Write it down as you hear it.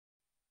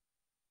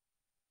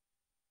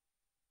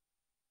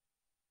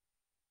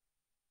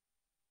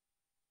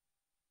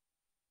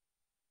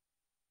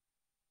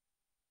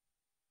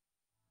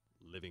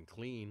Living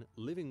Clean,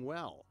 Living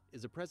Well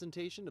is a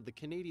presentation of the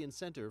Canadian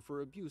Centre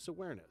for Abuse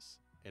Awareness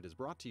and is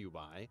brought to you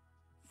by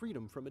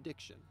Freedom from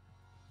Addiction.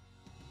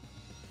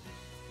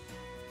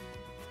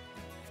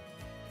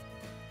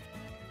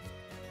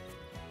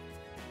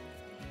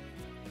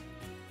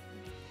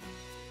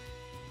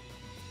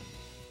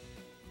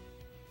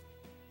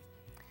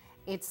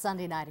 It's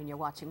Sunday night and you're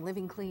watching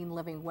Living Clean,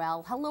 Living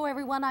Well. Hello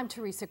everyone, I'm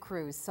Teresa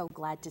Cruz. So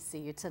glad to see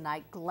you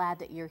tonight. Glad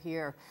that you're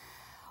here.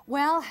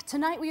 Well,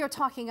 tonight we are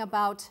talking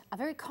about a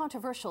very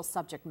controversial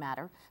subject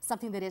matter,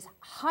 something that is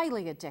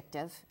highly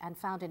addictive and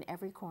found in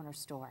every corner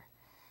store.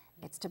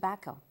 It's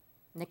tobacco,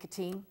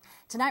 nicotine.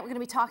 Tonight we're going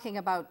to be talking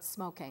about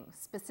smoking,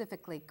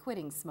 specifically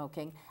quitting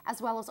smoking,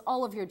 as well as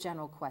all of your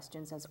general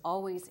questions. As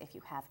always, if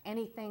you have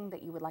anything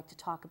that you would like to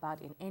talk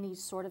about in any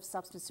sort of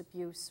substance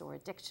abuse or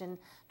addiction,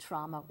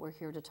 trauma, we're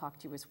here to talk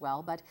to you as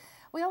well. But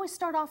we always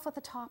start off with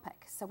a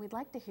topic, so we'd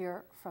like to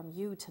hear from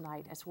you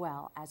tonight as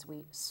well as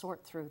we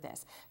sort through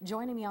this.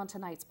 Joining me on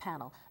tonight's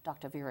panel,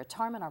 Dr. Vera,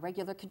 our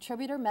regular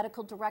contributor,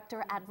 medical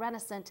director at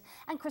Renascent,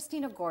 and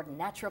Christina Gordon,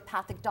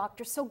 naturopathic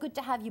doctor. So good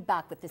to have you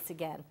back with us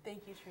again.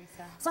 Thank you,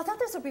 Teresa. So I thought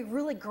this would be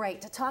really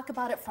great to talk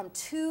about it from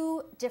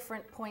two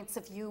different points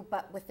of view,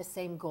 but with the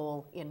same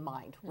goal in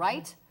mind,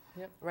 right?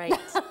 Yep. Right.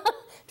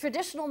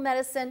 Traditional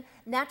medicine,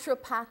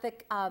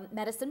 naturopathic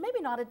medicine, maybe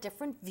not a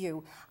different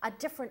view, a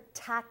different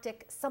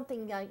tactic,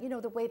 something, you know,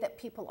 the way that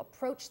people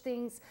approach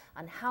things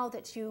and how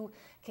that you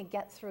can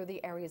get through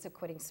the areas of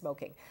quitting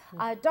smoking.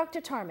 Dr.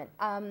 Tarman,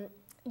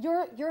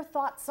 your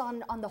thoughts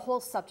on the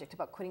whole subject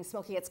about quitting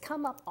smoking. It's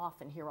come up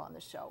often here on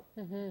the show.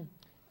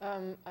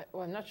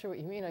 Well, I'm not sure what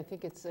you mean. I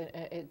think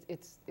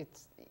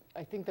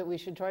I think that we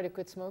should try to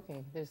quit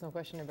smoking. There's no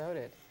question about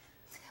it.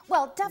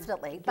 Well,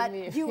 definitely, but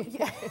you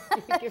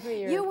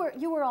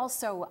were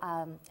also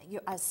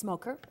a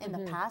smoker in the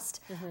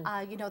past.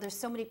 You know, there's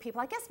so many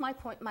people. I guess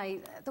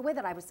the way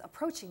that I was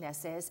approaching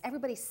this is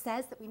everybody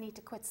says that we need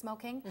to quit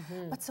smoking,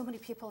 but so many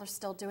people are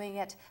still doing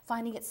it,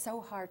 finding it so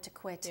hard to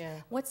quit. Yeah.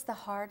 What's the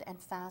hard and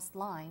fast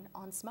line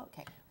on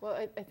smoking? Well,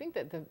 I think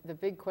that the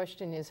big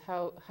question is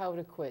how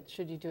to quit.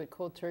 Should you do it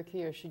cold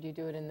turkey or should you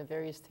do it in the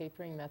various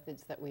tapering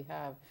methods that we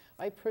have?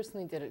 I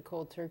personally did it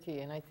cold turkey,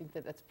 and I think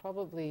that that's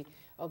probably,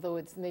 although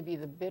it's maybe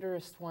the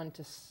bitterest one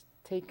to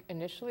take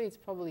initially, it's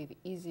probably the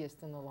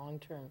easiest in the long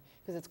term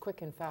because it's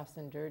quick and fast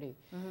and dirty.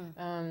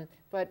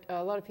 But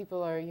a lot of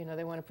people are, you know,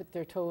 they want to put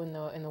their toe in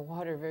the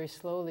water very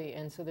slowly,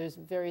 and so there's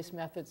various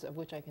methods of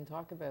which I can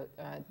talk about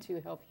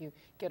to help you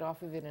get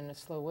off of it in a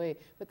slow way.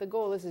 But the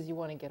goal is you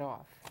want to get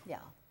off. Yeah.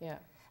 Yeah.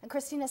 And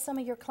Christina, some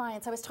of your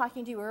clients, I was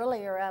talking to you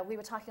earlier, we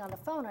were talking on the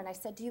phone, and I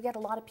said, do you get a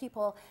lot of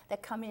people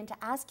that come in to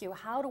ask you,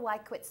 how do I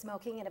quit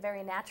smoking in a very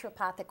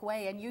naturopathic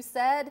way? And you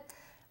said?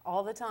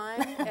 All the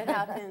time. It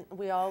happens.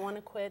 We all want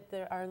to quit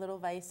our little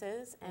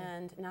vices,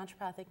 and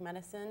naturopathic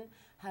medicine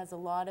has a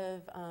lot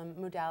of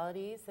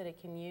modalities that it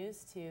can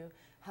use to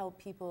help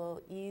people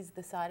ease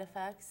the side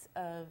effects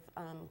of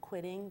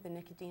quitting the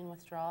nicotine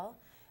withdrawal.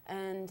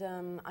 And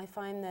I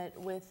find that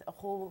with a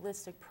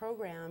holistic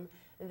program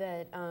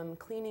that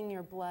cleaning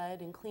your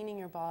blood and cleaning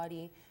your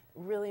body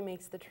really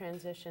makes the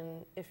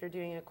transition, if you're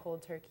doing it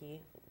cold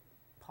turkey,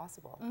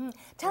 possible.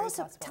 Tell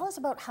us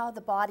about how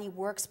the body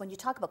works when you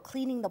talk about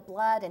cleaning the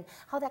blood and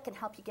how that can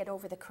help you get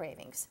over the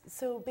cravings.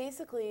 So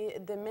basically,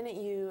 the minute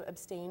you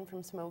abstain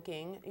from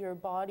smoking, your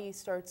body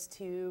starts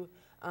to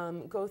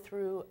go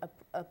through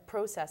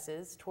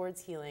processes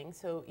towards healing.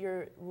 So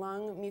your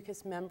lung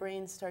mucous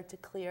membranes start to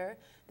clear.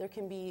 There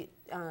can be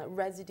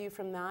residue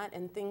from that,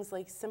 and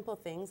simple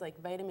things like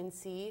vitamin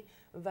C,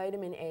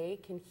 vitamin A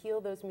can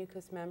heal those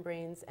mucous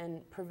membranes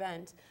and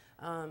prevent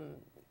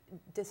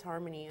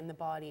disharmony in the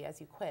body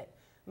as you quit.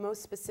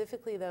 Most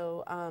specifically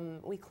though,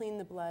 we clean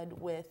the blood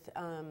with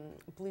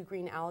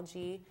blue-green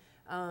algae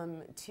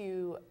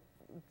to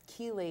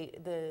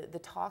chelate the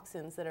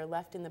toxins that are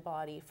left in the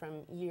body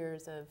from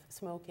years of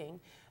smoking.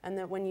 And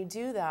that when you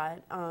do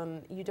that,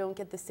 you don't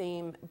get the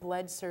same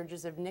blood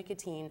surges of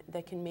nicotine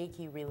that can make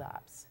you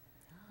relapse.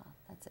 Oh,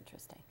 that's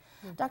interesting.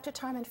 Dr.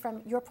 Tarman,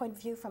 from your point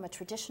of view, from a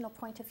traditional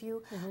point of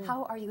view,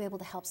 how are you able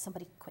to help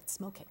somebody quit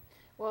smoking?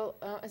 Well,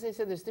 as I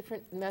said, there's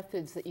different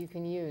methods that you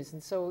can use,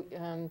 and so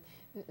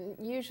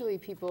usually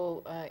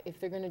people, if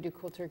they're going to do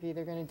cold turkey,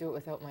 they're going to do it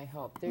without my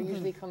help. They're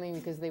usually coming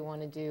because they want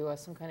to do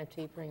some kind of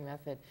tapering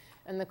method,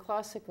 and the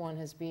classic one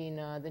has been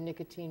the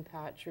nicotine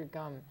patch or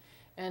gum,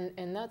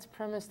 and that's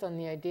premised on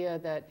the idea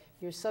that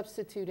you're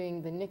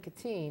substituting the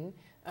nicotine,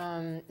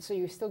 so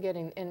you're still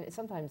getting, and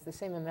sometimes the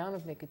same amount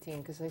of nicotine,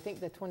 because I think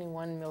the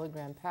 21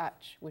 milligram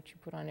patch, which you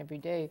put on every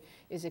day,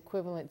 is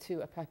equivalent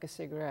to a pack of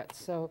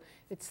cigarettes. So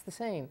it's the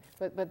same,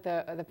 but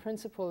the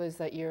principle is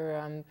that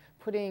you're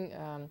putting,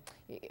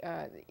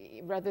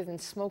 rather than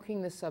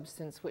smoking the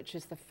substance, which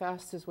is the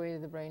fastest way to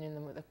the brain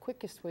and the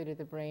quickest way to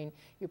the brain,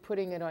 you're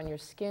putting it on your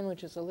skin,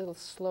 which is a little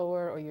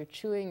slower, or you're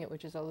chewing it,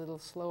 which is a little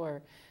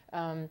slower.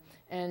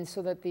 And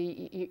so that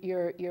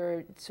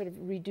you're sort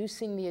of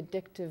reducing the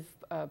addictive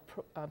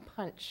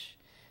punch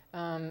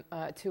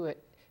to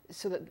it.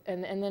 so that,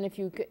 and then if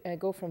you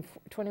go from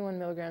 21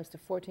 milligrams to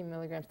 14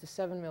 milligrams to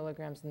 7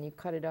 milligrams, and you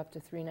cut it up to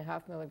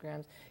 3.5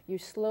 milligrams, you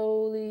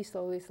slowly,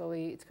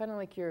 it's kind of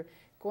like you're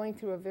going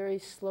through a very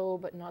slow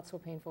but not so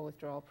painful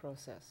withdrawal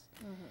process.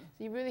 So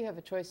you really have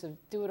a choice of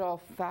do it all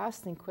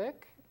fast and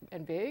quick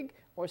and big,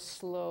 or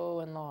slow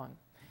and long.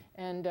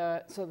 And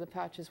so the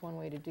patch is one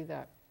way to do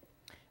that.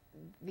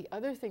 The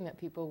other thing that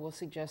people will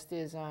suggest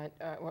is, or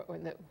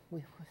that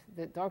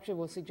the doctor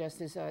will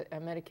suggest is a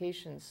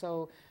medication.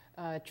 So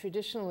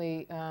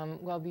traditionally,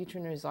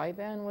 Wellbutrin or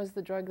Zyban was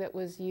the drug that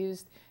was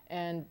used,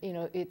 and you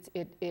know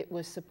it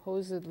was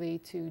supposedly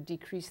to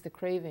decrease the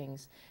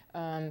cravings,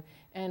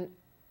 and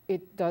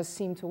it does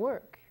seem to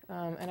work.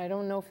 And I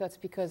don't know if that's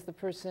because the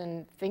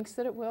person thinks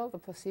that it will, the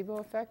placebo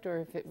effect, or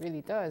if it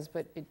really does,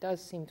 but it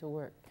does seem to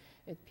work.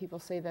 People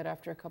say that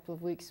after a couple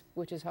of weeks,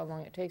 which is how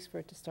long it takes for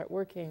it to start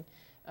working,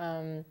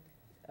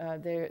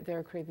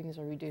 their cravings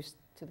are reduced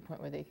to the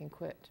point where they can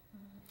quit.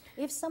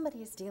 If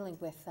somebody is dealing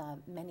with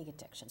many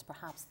addictions,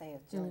 perhaps they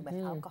are dealing with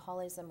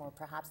alcoholism, or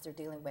perhaps they're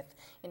dealing with,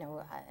 you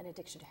know, an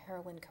addiction to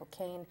heroin,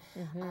 cocaine,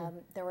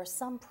 there are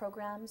some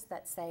programs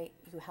that say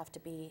you have to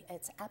be,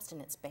 it's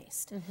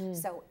abstinence-based,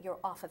 so you're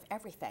off of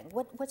everything.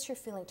 What's your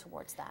feeling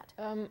towards that?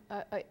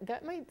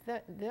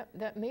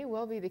 That may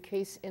well be the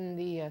case in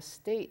the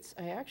States.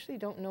 I actually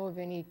don't know of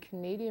any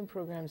Canadian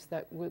programs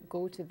that would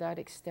go to that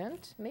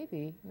extent.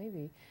 Maybe.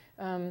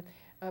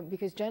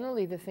 Because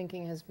generally the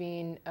thinking has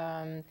been,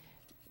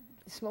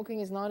 smoking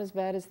is not as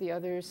bad as the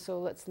others, so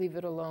let's leave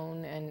it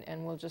alone,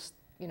 and we'll just,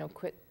 you know,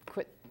 quit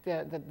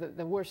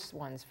the worst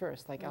ones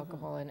first, like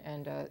alcohol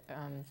and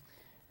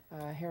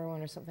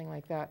heroin or something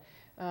like that.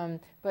 So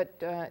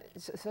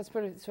that's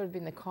sort of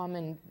been the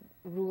common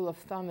rule of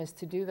thumb, is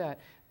to do that.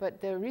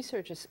 But the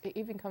research is,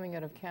 even coming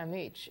out of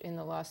CAMH in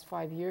the last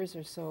 5 years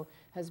or so,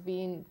 has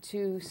been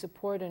to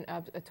support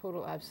a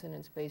total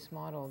abstinence-based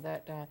model.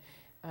 That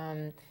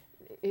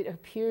it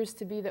appears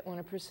to be that when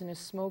a person is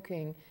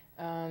smoking,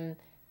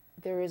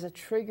 there is a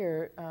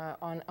trigger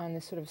on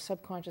this sort of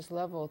subconscious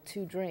level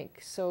to drink.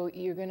 So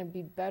you're going to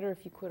be better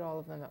if you quit all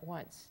of them at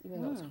once,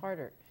 even though it's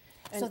harder.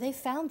 And so they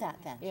found that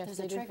then? Yes,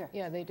 there's a trigger.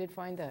 Yeah, they did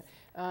find that.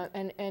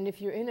 And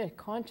if you're in a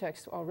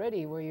context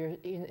already where you're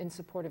in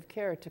supportive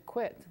care to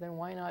quit, then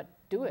why not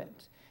do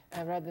it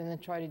rather than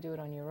try to do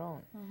it on your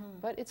own?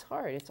 But it's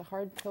hard. It's a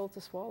hard pill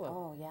to swallow.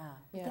 Oh, yeah.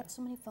 We get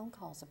so many phone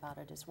calls about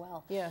it as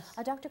well. Yes.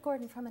 Dr.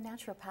 Gordon, from a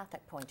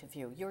naturopathic point of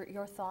view,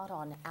 your thought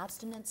on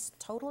abstinence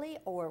totally,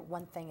 or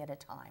one thing at a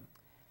time?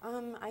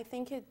 I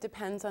think it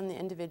depends on the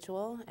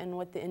individual and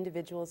what the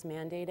individual's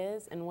mandate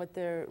is and what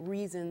their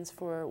reasons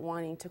for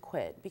wanting to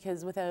quit.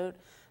 Because without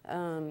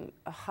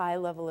a high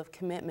level of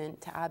commitment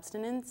to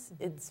abstinence,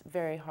 it's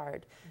very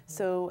hard.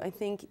 So I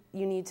think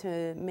you need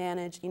to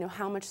manage, you know,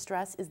 how much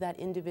stress is that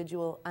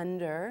individual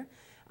under,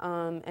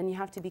 and you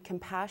have to be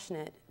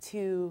compassionate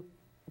to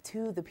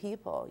the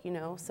people, you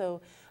know.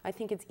 So I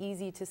think it's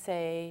easy to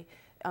say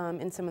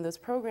in some of those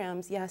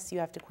programs, yes, you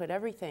have to quit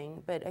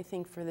everything, but I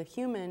think for the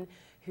human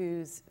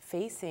who's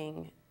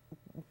facing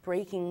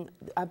breaking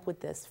up with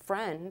this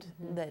friend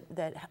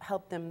that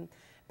helped them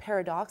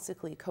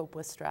paradoxically cope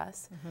with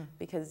stress,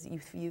 because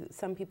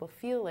some people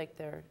feel like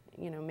they're,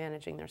 you know,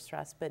 managing their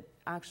stress, but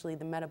actually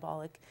the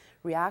metabolic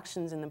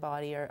reactions in the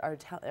body are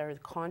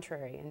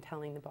contrary and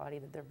telling the body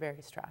that they're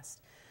very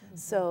stressed.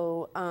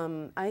 So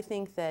I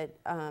think that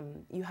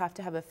you have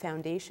to have a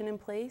foundation in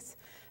place,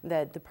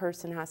 that the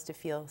person has to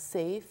feel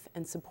safe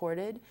and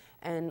supported,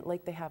 and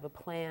like they have a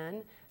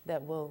plan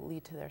that will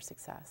lead to their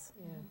success.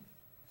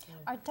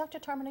 Dr.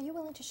 Tarman, are you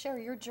willing to share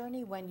your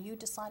journey when you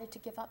decided to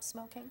give up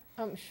smoking?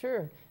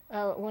 Sure.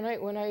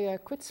 When I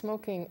quit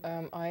smoking,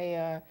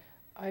 I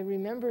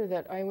remember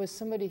that I was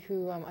somebody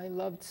who I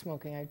loved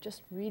smoking. I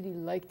just really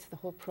liked the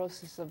whole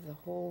process of the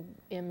whole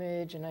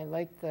image, and I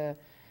liked the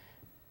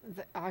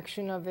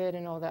action of it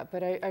and all that.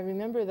 But I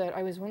remember that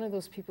I was one of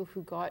those people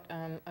who got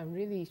a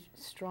really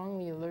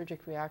strongly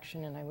allergic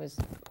reaction, and I was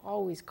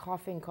always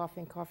coughing.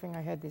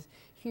 I had these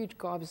huge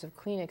gobs of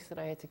Kleenex that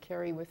I had to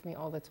carry with me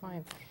all the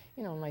time,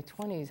 you know, in my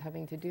 20s,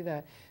 having to do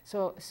that.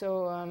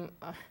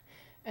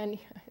 And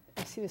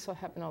I see this all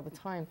happen all the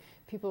time.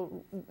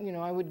 People, you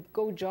know, I would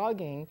go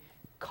jogging,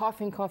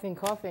 coughing,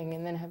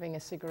 and then having a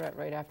cigarette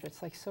right after.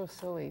 It's like so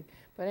silly.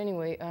 But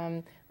anyway,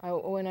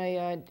 when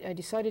I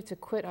decided to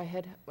quit, I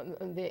had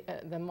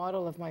the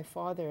model of my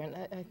father, and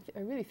I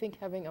really think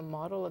having a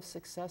model of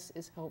success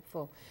is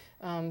helpful.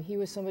 He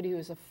was somebody who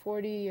was a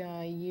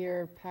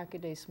 40-year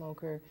pack-a-day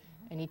smoker,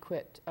 and he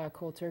quit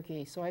cold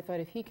turkey. So I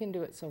thought, if he can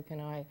do it, so can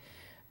I.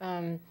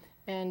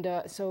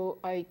 So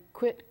I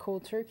quit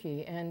cold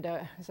turkey, and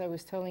as I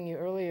was telling you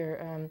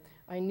earlier,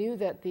 I knew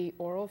that the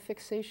oral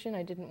fixation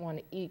I didn't want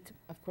to eat.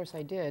 Of course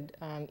I did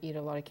eat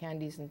a lot of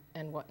candies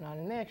and whatnot,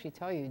 and they actually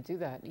tell you to do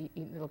that,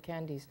 eat little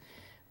candies,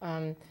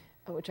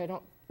 which I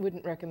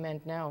wouldn't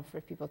recommend now for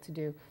people to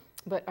do.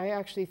 But I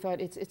actually thought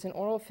it's an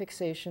oral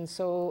fixation,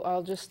 so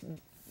I'll just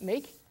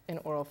make an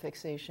oral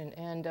fixation,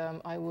 and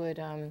I would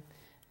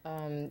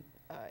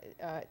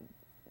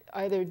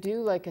either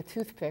do like a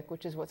toothpick,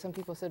 which is what some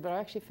people said, but I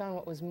actually found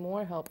what was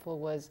more helpful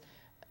was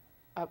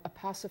a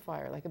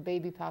pacifier, like a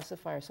baby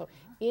pacifier. So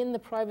in the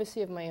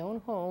privacy of my own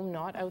home,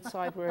 not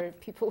outside where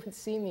people would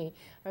see me,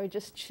 I would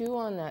just chew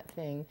on that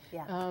thing.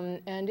 Yeah.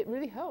 And it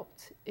really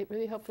helped. It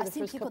really helped for the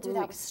first couple of weeks. I've seen people do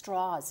that with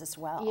straws as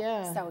well.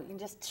 Yeah. So you're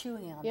just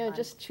chewing on Yeah,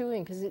 just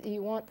chewing, because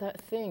you want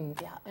that thing.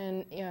 Yeah.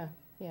 And yeah.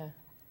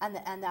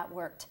 And that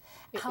worked.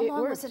 How It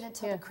long was worked, it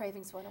until yeah. the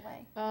cravings went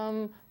away?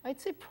 I'd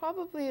say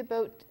probably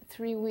about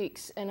 3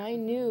 weeks, and I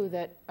knew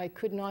that I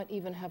could not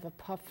even have a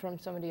puff from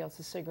somebody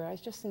else's cigarette. I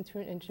just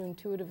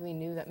intuitively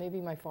knew that. Maybe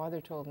my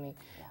father told me.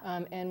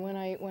 Yeah. And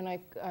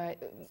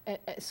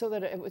so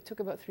that it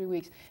took about 3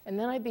 weeks, and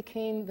then I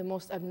became the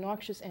most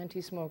obnoxious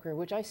anti-smoker,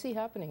 which I see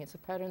happening. It's a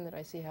pattern that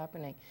I see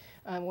happening.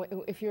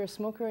 If you're a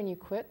smoker and you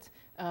quit,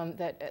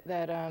 then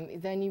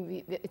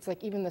it's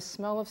like even the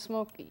smell of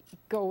smoke,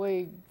 go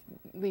away,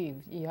 leave.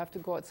 You have to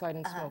go outside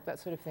and smoke, that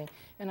sort of thing.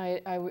 And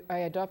I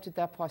adopted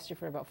that posture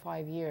for about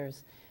 5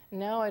 years.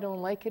 Now I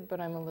don't like it,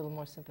 but I'm a little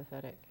more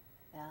sympathetic.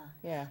 Yeah.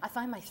 Yeah. I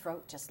find my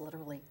throat just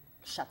literally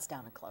shuts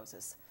down and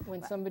closes.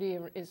 When somebody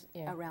is,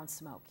 yeah. Around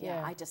smoke.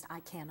 Yeah. Yeah. I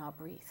cannot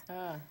breathe.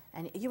 Ah.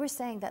 And you were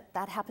saying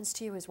that happens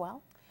to you as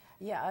well?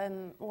 Yeah,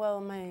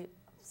 well,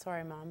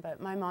 sorry, Mom,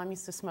 but my mom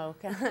used to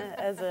smoke when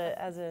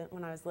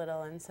I was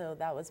little, and so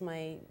that was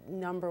my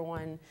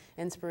 #1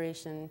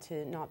 inspiration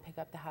to not pick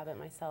up the habit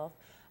myself.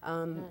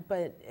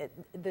 But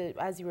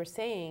as you were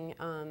saying,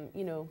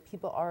 you know,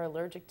 people are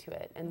allergic to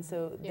it, and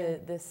so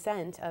the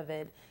scent of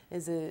it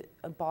is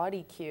a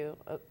body cue.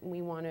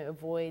 We want to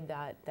avoid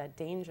that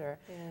danger.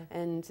 Yeah.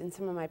 And in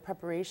some of my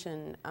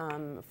preparation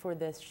for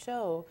this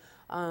show,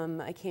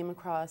 I came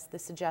across the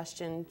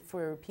suggestion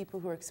for people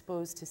who are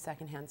exposed to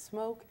secondhand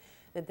smoke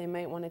that they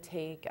might want to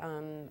take,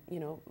 you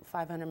know,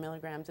 500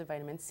 milligrams of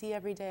vitamin C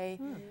every day,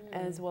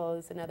 as well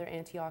as another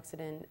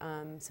antioxidant,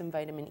 some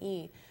vitamin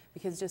E,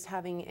 because just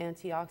having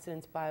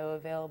antioxidants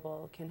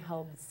bioavailable can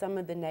help some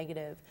of the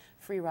negative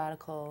free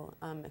radical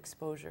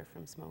exposure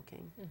from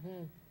smoking.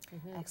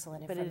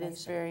 Excellent But information. it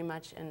is very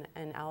much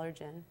an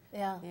allergen.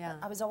 Yeah. Yeah.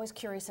 I was always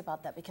curious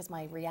about that because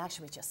my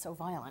reaction was just so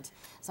violent.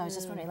 So I was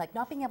just wondering, like,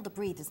 not being able to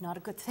breathe is not a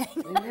good thing.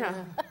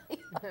 Yeah.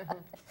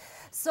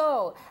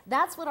 So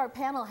that's what our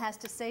panel has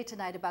to say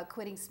tonight about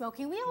quitting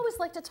smoking. We always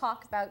like to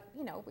talk about,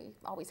 you know, we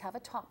always have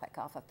a topic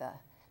off of the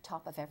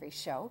top of every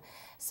show.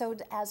 So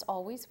as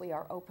always, we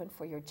are open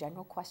for your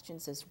general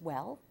questions as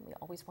well. We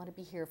always want to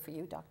be here for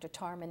you. Dr.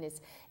 Tarman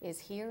is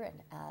here,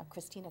 and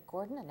Christina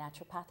Gordon, a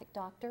naturopathic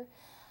doctor.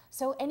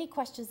 So any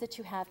questions that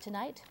you have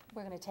tonight,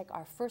 we're going to take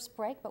our first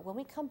break, but when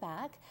we come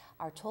back,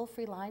 our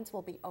toll-free lines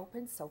will be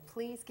open, so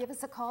please give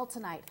us a call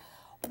tonight.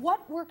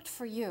 What worked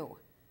for you?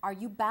 Are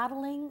you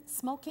battling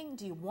smoking?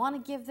 Do you want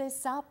to give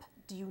this up?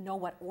 Do you know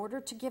what order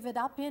to give it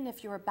up in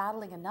if you're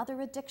battling another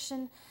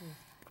addiction?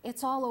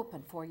 It's all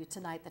open for you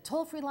tonight. The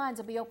toll-free lines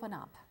will be open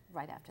up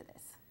right after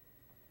this.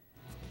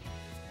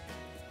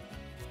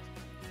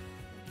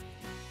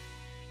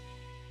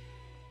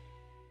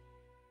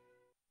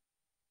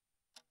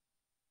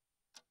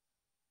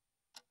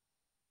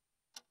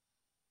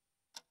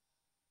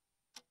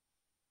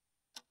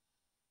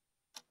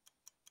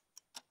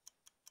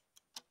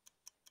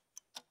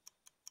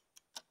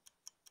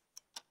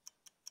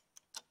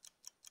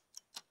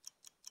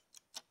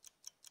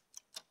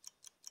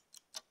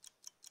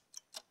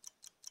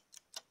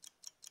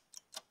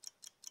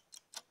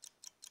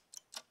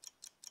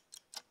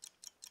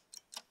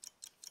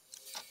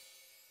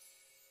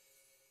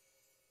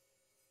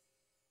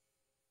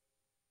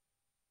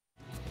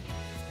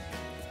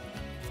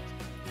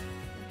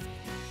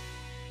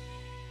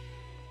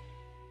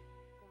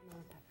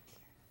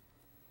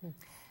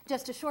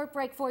 Just a short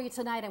break for you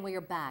tonight, and we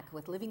are back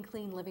with Living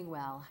Clean, Living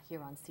Well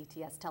here on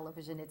CTS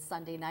Television. It's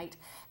Sunday night.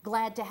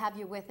 Glad to have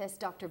you with us.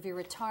 Dr.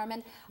 Vera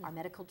Tarman, our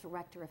Medical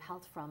Director of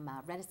Health from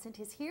Reticent,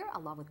 is here,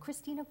 along with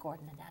Christina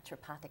Gordon, a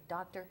naturopathic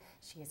doctor.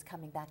 She is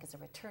coming back as a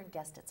return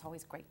guest. It's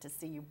always great to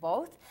see you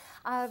both.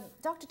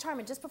 Dr.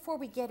 Tarman, just before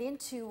we get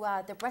into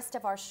the rest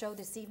of our show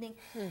this evening,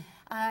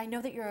 I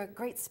know that you're a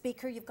great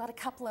speaker. You've got a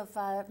couple of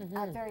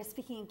various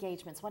speaking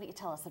engagements. Why don't you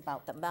tell us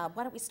about them?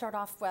 Why don't we start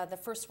off the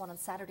first one on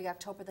Saturday,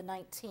 October the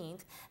 19th.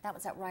 That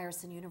was at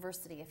Ryerson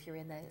University if you're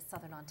in the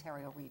Southern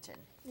Ontario region.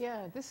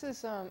 Yeah, this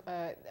is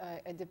a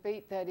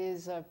debate that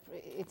is,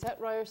 it's at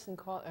Ryerson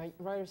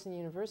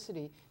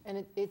University,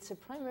 and it's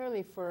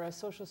primarily for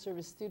social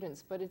service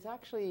students, but it's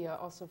actually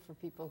also for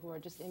people who are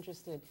just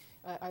interested,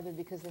 either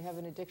because they have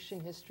an addiction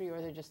history or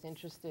they're just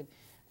interested.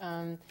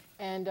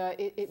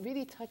 It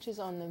really touches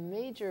on the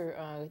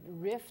major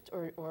rift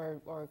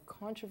or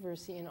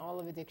controversy in all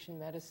of addiction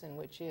medicine,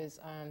 which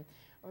is,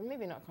 or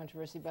maybe not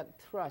controversy, but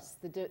thrust,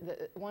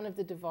 one of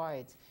the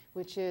divides,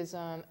 which is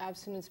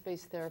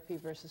abstinence-based therapy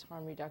versus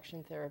harm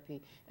reduction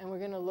therapy. And we're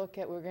going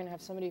to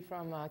have somebody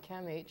from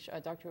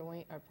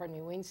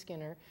CAMH, Wayne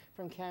Skinner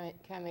from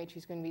CAMH,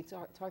 who's going to be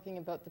talking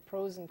about the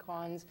pros and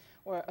cons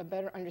or a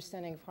better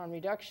understanding of harm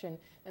reduction.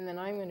 And then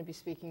I'm going to be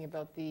speaking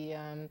about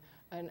an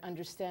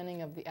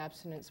understanding of the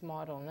abstinence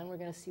model, and then we're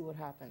going to see what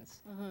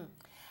happens.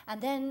 And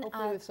then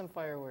hopefully with some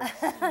fireworks.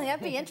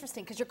 That'd be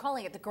interesting because you're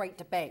calling it the Great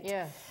Debate.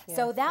 Yeah.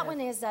 So that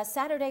one is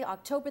Saturday,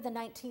 October the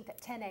 19th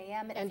at 10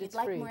 a.m. And if you'd it's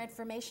like free. more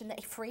information,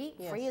 free.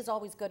 Yes. Free is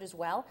always good as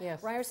well.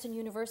 Yes. Ryerson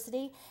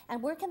University.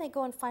 And where can they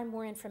go and find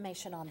more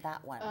information on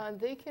that one?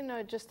 They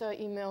can just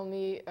email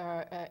me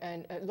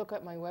and look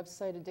at my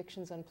website,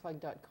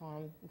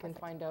 addictionsunplugged.com. You can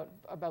find out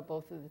about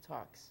both of the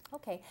talks.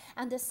 Okay.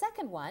 And the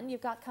second one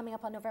you've got coming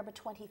up on November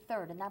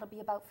 23rd, and that'll be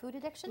about food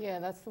addiction? Yeah,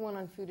 that's the one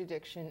on food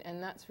addiction,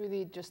 and that's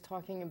really just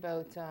talking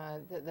about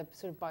the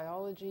sort of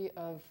biology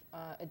of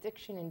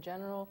addiction in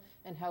general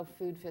and how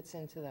food fits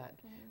into that.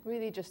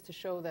 Really just to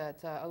show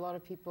that a lot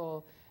of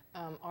people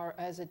are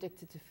as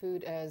addicted to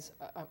food as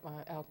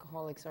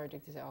alcoholics are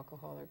addicted to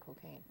alcohol or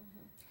cocaine.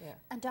 Yeah.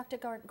 And Dr.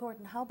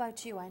 Gordon, how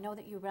about you? I know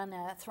that you run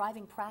a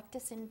thriving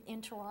practice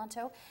in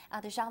Toronto.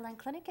 The Jalin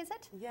Clinic, is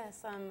it?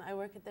 Yes, I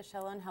work at the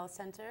Jalin Health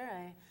Center.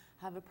 I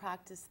have a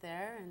practice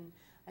there, and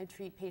I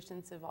treat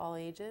patients of all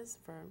ages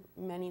for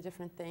many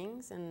different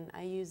things, and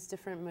I use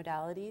different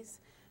modalities.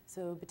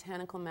 So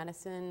botanical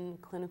medicine,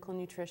 clinical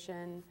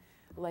nutrition,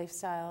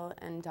 lifestyle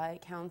and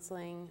diet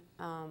counseling,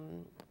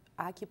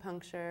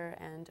 acupuncture,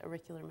 and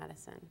auricular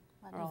medicine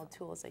are all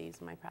tools I use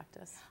in my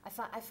practice.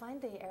 I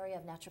find the area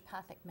of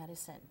naturopathic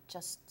medicine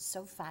just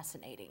so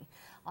fascinating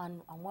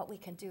on what we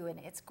can do, and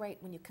it's great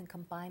when you can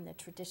combine the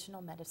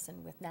traditional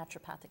medicine with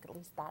naturopathic. At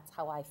least that's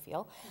how I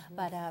feel.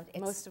 But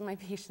most of my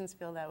patients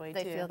feel that way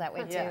they too. They feel that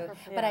way too. Yeah.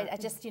 But I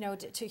just,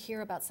 to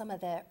hear about some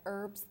of the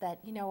herbs that,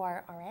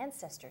 our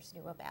ancestors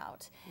knew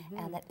about,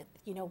 and that,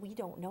 we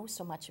don't know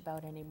so much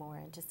about anymore,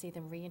 and to see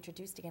them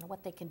reintroduced again,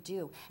 what they can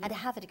do, and to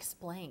have it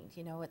explained,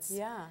 it's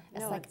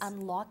like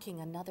unlocking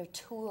another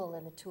tool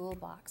in the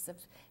toolbox of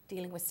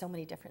dealing with so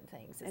many different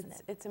things, isn't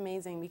it? It's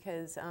amazing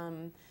because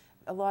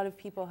a lot of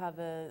people have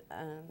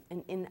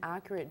an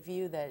inaccurate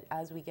view that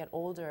as we get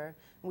older,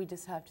 we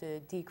just have to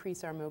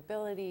decrease our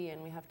mobility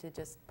and we have to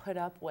just put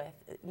up with,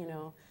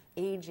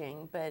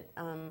 aging. But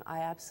I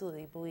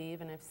absolutely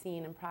believe, and I've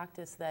seen in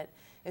practice, that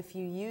if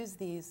you use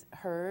these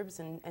herbs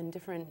and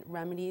different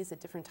remedies at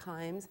different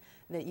times,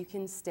 that you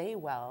can stay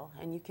well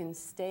and you can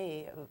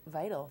stay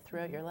vital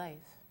throughout your life.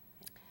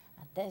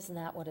 Isn't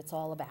that what it's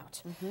all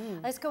about?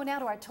 Let's go now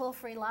to our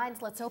toll-free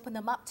lines. Let's open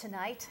them up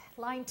tonight.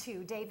 Line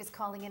 2, Dave is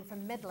calling in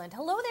from Midland.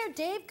 Hello there,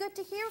 Dave. Good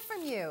to hear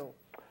from you.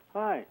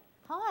 Hi.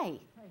 Hi.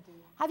 Hi, Dave.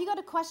 Have you got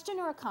a question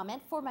or a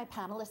comment for my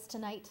panelists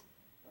tonight?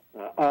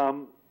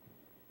 I'm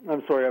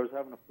sorry, I was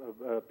having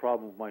a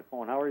problem with my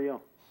phone. How are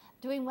you?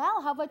 Doing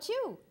well. How about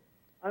you?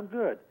 I'm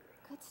good.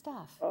 Good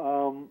stuff.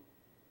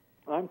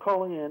 I'm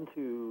calling in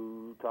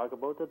to talk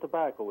about the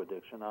tobacco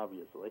addiction,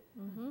 obviously.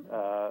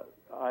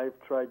 I've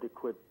tried to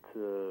quit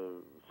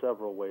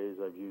several ways.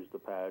 I've used the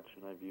patch,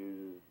 and I've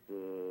used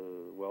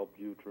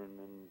Wellbutrin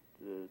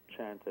and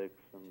Chantix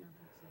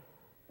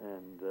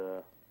and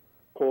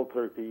cold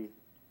turkey.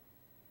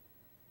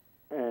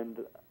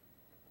 And,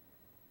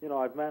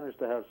 I've managed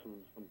to have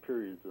some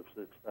periods of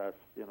success.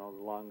 The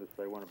longest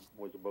I went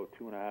was about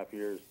 2.5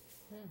 years,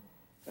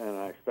 and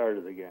I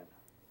started again.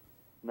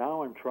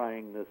 Now I'm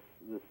trying this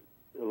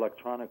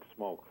electronic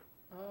smoke.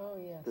 Oh,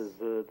 yes.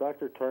 Does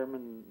Dr.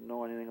 Tarman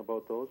know anything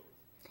about those?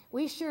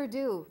 We sure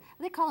do.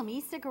 They call them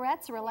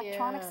e-cigarettes or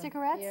electronic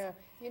cigarettes? Yeah.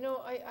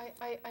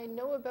 I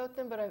know about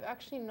them, but I've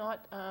actually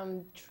not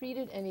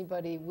treated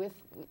anybody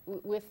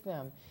with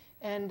them.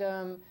 And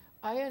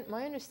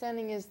my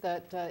understanding is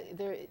that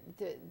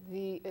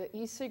the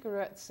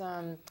e-cigarettes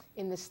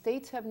in the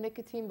States have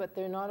nicotine, but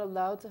they're not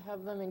allowed to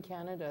have them in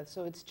Canada.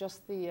 So it's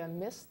just the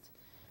mist.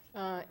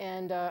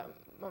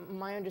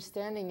 My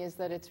understanding is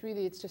that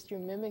it's just you're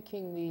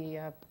mimicking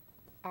the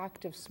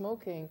act of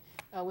smoking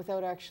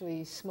without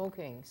actually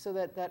smoking. So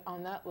that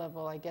on that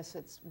level, I guess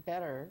it's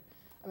better.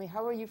 I mean,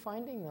 how are you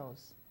finding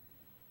those?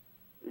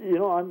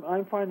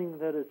 I'm finding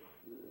that it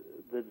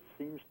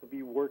seems to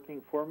be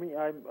working for me.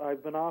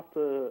 I've been off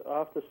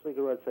the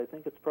cigarettes. I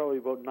think it's probably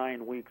about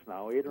 9 weeks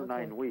now, 8 or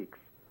 9 weeks.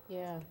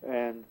 Yeah.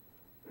 And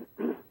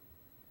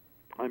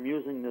I'm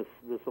using this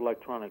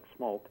electronic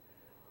smoke,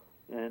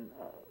 and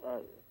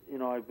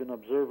I've been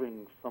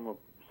observing some of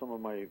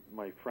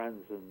my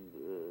friends and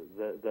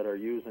that are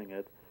using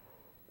it,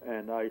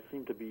 and I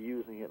seem to be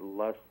using it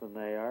less than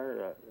they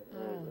are.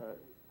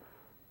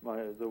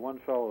 The one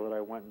fellow that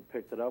I went and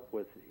picked it up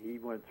with, he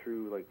went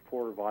through like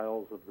 4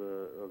 vials of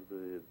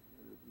the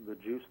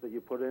juice that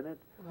you put in it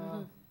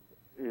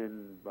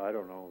in, I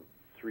don't know,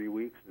 3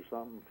 weeks or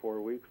something,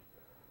 4 weeks.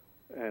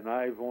 And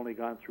I've only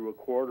gone through a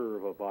quarter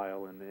of a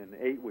vial in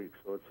 8 weeks,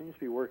 so it seems to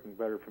be working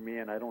better for me,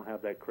 and I don't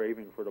have that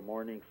craving for the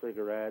morning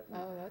cigarette. And,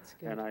 that's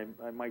good. And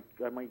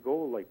I might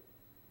go like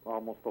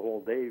almost the whole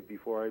day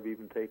before I've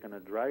even taken a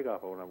drag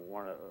off when I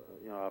want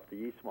to, off the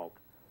e-smoke.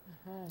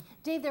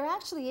 Dave, there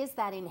actually is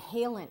that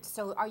inhalant.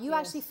 So are you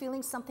actually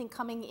feeling something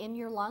coming in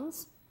your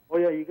lungs? Oh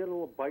yeah, you get a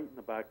little bite in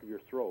the back of your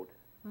throat.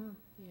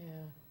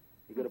 Yeah.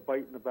 You get a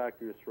bite in the back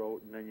of your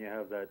throat, and then you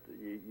have that.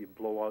 You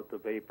blow out the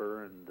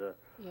vapor, and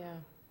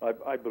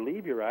I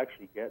believe you're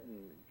actually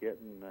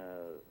getting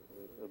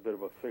a bit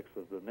of a fix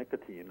of the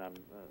nicotine.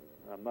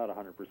 I'm not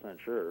 100%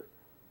 sure.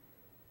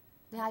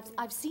 Yeah,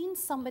 I've seen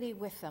somebody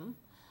with them.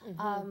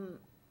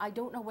 I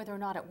don't know whether or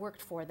not it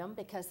worked for them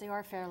because they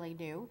are fairly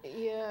new.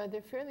 Yeah,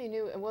 they're fairly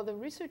new. Well, the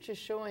research is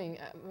showing,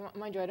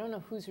 mind you, I don't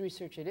know whose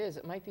research it is.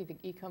 It might be the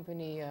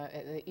e-company,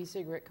 the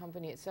e-cigarette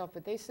company itself,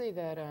 but they say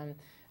that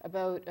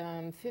about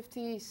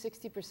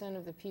 50–60%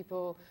 of the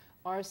people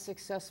are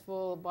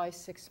successful by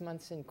 6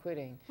 months in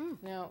quitting.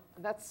 Now,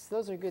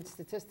 those are good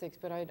statistics,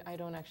 but I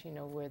don't actually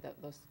know where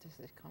those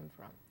statistics come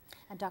from.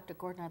 And Dr.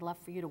 Gordon, I'd love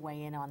for you to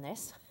weigh in on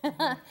this.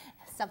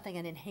 Something,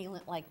 an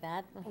inhalant like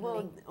that,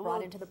 being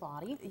brought into the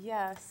body.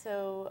 Yeah,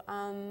 so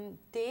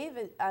Dave,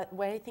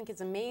 what I think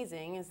is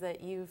amazing is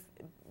that you've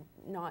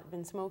not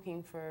been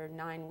smoking for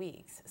 9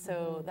 weeks.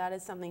 So that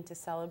is something to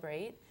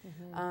celebrate.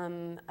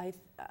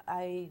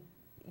 I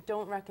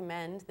don't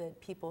recommend that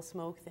people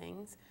smoke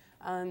things.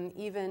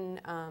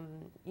 Even,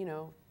 you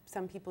know,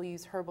 some people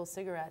use herbal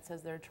cigarettes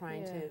as they're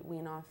trying to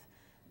wean off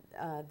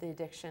the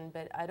addiction,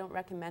 but I don't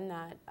recommend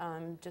that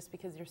just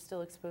because you're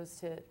still exposed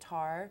to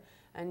tar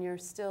and you're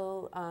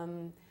still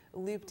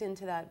looped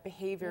into that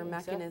behavior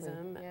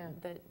mechanism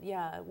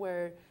that,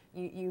 where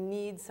you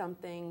need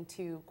something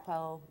to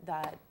quell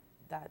that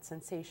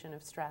sensation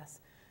of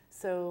stress.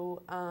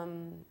 So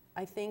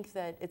I think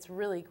that it's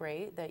really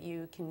great that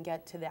you can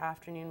get to the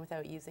afternoon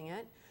without using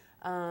it.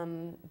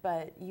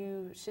 But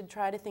you should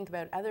try to think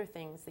about other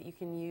things that you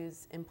can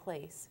use in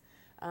place.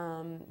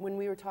 When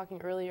we were talking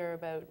earlier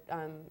about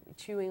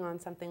chewing on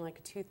something like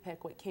a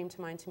toothpick, what came to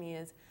mind to me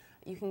is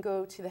you can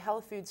go to the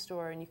health food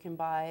store and you can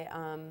buy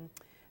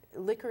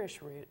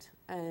licorice root,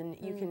 and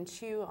you can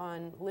chew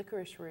on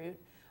licorice root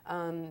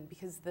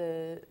because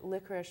the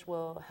licorice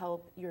will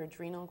help your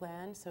adrenal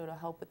gland, so it'll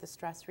help with the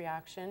stress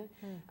reaction.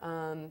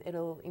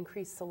 It'll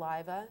increase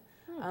saliva.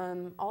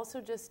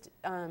 Also just,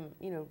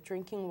 you know,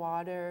 drinking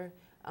water.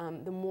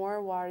 The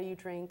more water you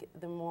drink,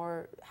 the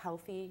more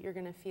healthy you're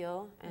going to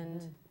feel,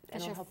 and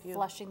it'll help you.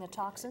 Flushing the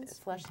toxins?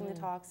 Flushing the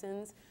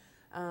toxins.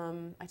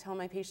 I tell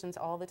my patients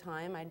all the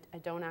time, I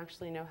don't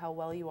actually know how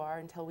well you are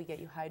until we get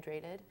you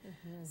hydrated.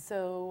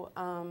 So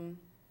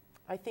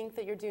I think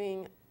that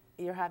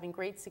you're having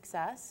great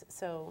success,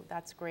 so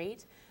that's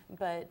great.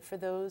 But for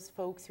those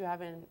folks who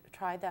haven't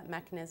tried that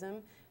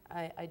mechanism,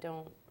 I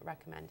don't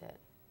recommend it.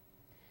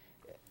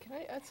 Can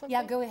I add something?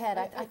 Yeah, go ahead.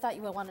 I thought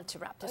you wanted to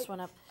wrap this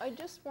one up. I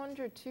just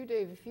wonder too,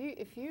 Dave,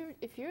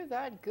 if you're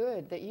that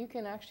good that you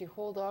can actually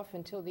hold off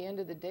until the end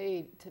of the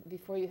day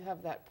before you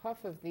have that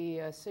puff of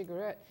the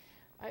cigarette,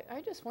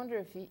 I just wonder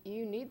if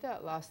you need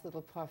that last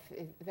little puff.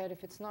 That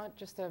if it's not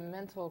just a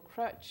mental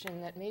crutch,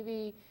 and that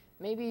maybe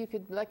you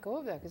could let go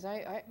of that. Because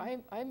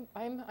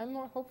I'm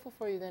more hopeful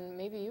for you than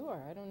maybe you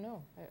are. I don't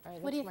know.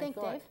 What do you think,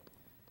 Dave?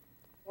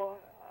 Well,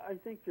 I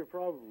think you're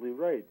probably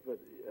right, but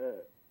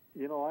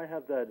you know, I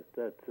have that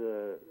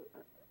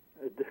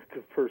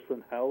addictive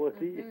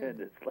personality, and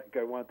it's like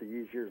I want the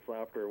easier,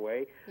 softer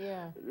way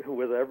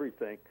with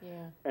everything.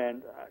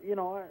 And you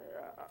know,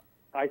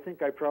 I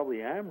think I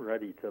probably am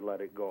ready to let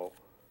it go.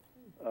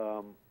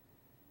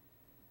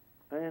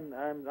 And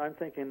I'm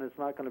thinking it's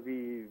not going to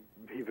be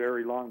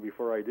very long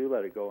before I do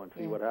let it go and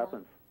see what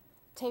happens.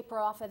 Taper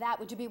off of that.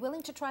 Would you be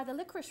willing to try the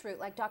licorice root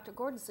like Dr.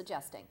 Gordon's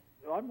suggesting?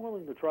 I'm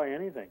willing to try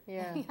anything.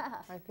 Yeah,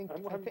 I think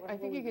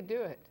you could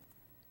do it.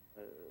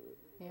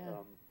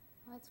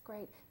 That's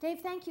great. Dave,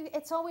 thank you.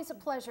 It's always a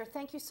pleasure.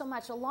 Thank you so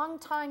much. A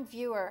long-time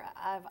viewer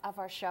of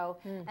our show,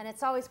 and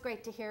it's always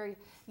great to hear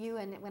you,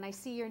 and when I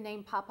see your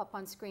name pop up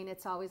on screen,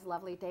 it's always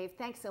lovely. Dave,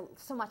 thanks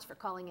so much for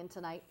calling in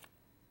tonight.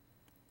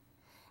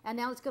 And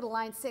now let's go to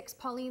line 6.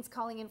 Pauline's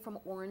calling in from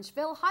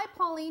Orangeville. Hi,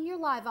 Pauline. You're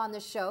live on the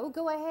show.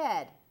 Go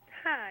ahead.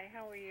 Hi,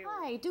 how are you?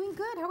 Hi, doing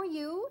good. How are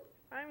you?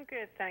 I'm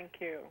good, thank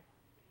you.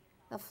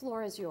 The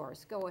floor is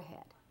yours. Go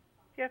ahead.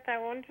 Yes, I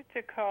wanted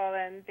to call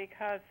in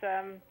because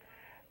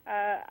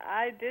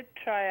I did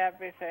try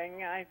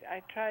everything.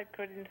 I tried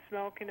quitting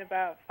smoking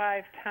about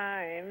 5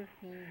 times,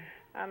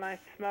 and I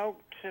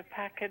smoked a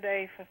pack a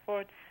day for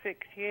 4 to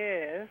 6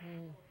 years.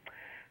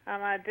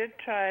 And I did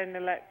try an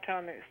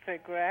electronic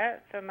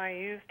cigarette, and I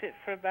used it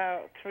for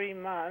about 3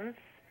 months,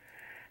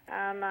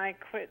 and I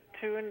quit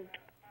two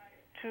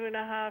and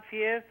a half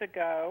years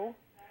ago.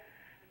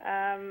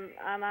 And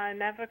I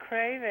never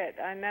crave it.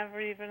 I never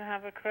even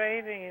have a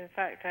craving. In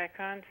fact, I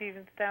can't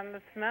even stand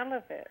the smell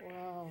of it.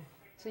 Wow.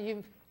 So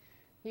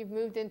you've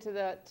moved into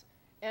that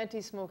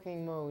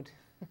anti-smoking mode.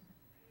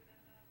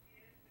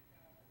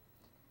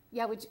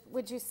 Yeah,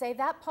 would you say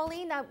that,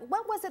 Pauline?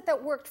 What was it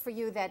that worked for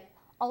you that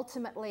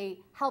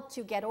ultimately helped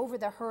you get over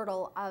the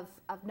hurdle of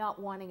not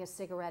wanting a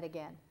cigarette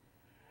again?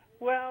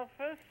 Well,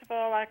 first of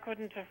all, I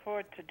couldn't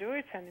afford to do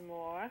it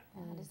anymore.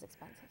 Yeah, it is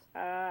expensive.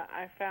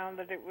 I found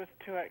that it was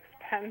too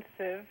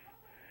expensive,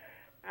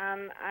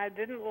 and I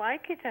didn't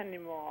like it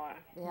anymore.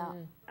 Yeah.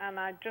 And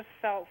I just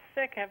felt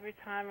sick every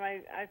time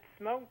I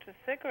smoked a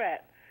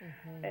cigarette.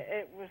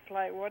 It was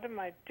like, what am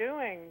I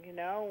doing? You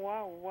know,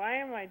 why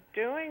am I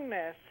doing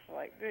this?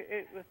 Like,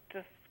 it was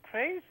just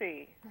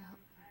crazy.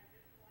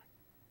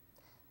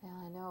 Yeah,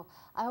 I know.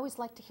 I always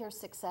like to hear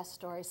success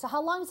stories. So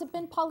how long has it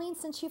been, Pauline,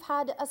 since you've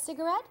had a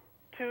cigarette?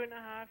 2.5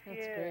 That's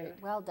years.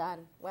 great. Well done,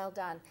 well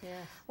done. Yeah.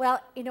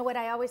 Well, you know what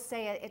I always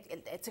say,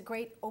 it's a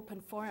great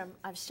open forum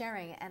of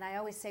sharing, and I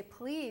always say,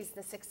 please,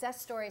 the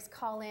success stories,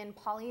 call in.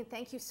 Pauline,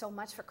 thank you so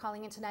much for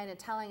calling in tonight and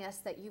telling us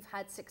that you've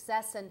had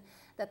success and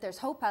that there's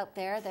hope out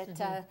there,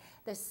 that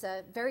this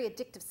very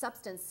addictive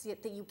substance,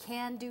 that you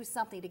can do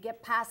something to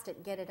get past it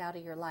and get it out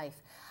of your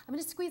life. I'm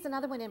going to squeeze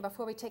another one in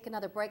before we take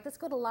another break. Let's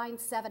go to line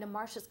 7, and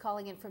Marcia's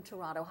calling in from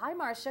Toronto. Hi,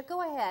 Marcia,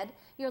 go ahead.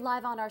 You're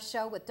live on our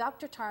show with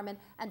Dr. Tarman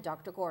and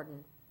Dr.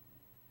 Gordon.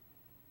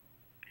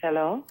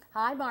 Hello.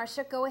 Hi,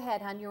 Marcia. Go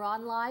ahead, hon. You're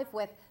on live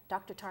with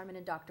Dr. Tarman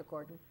and Dr.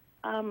 Gordon.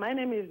 My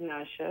name is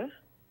Nasha,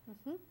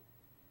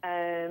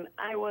 and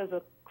I was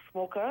a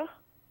smoker.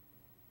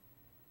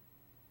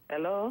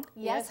 Hello?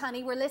 Yes,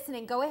 honey, we're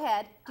listening. Go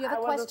ahead. Do you have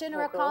a I was a question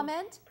or a smoker.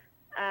 comment?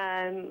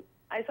 And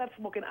I started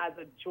smoking as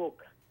a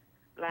joke.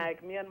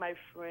 Like, me and my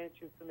friends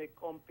used to make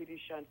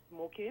competition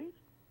smoking,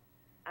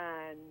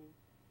 and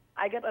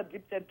I got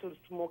addicted to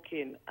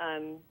smoking.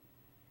 And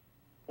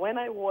when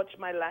I watched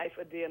my life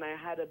a day and I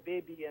had a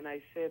baby, and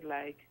I said,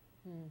 like,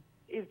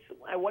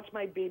 I watched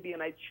my baby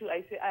and I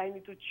said, I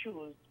need to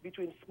choose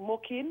between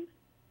smoking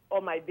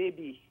or my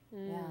baby.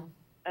 Yeah.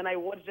 And I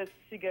watched the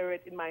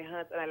cigarette in my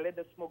hands, and I let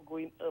the smoke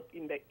going up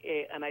in the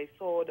air, and I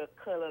saw the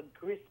color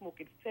gray smoke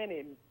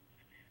ascending.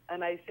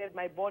 And I said,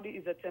 my body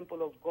is a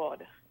temple of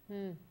God.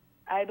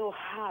 I don't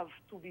have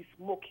to be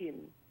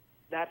smoking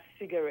that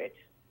cigarette.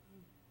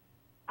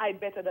 I'm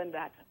better than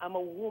that. I'm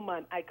a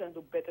woman. I can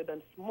do better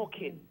than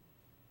smoking.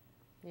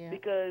 Yeah.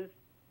 Because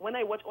when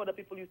I watch other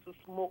people used to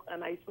smoke,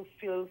 and I used to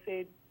feel,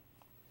 say,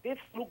 they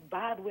look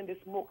bad when they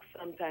smoke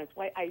sometimes.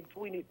 Why I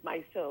doing it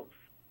myself?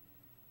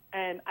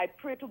 And I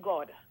pray to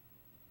God.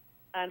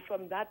 And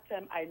from that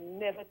time, I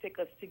never take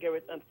a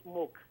cigarette and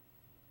smoke.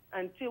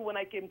 Until when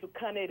I came to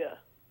Canada,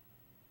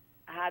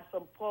 I had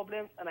some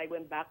problems, and I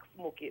went back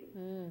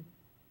smoking.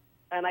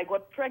 And I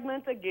got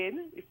pregnant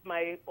again with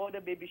my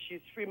other baby.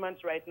 She's 3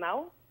 months right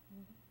now.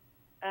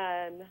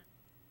 And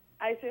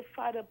I said,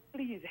 Father,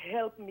 please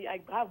help me.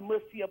 I have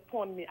mercy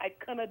upon me. I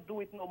cannot do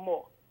it no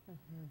more.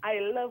 I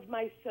love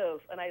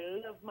myself, and I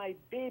love my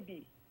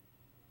baby.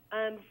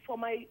 And for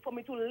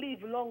me to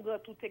live longer,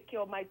 to take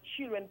care of my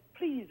children,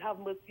 please have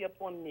mercy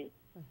upon me.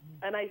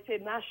 And I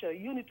said, Nasha,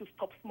 you need to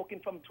stop smoking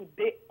from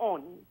today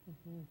on.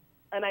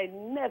 And I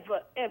never,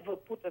 ever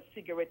put a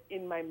cigarette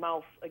in my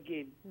mouth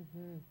again.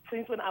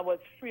 Since when I was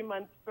 3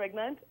 months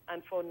pregnant,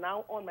 and from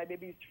now on, my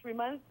baby is 3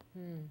 months,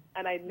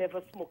 and I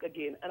never smoke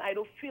again. And I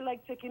don't feel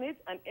like taking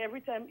it. And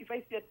every time, if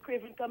I see a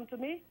craving come to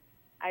me,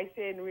 I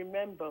say, and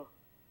remember,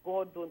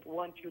 God don't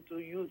want you to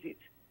use it.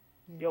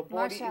 Your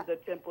body Marcia, is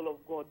the temple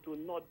of God. Do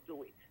not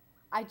do it.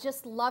 I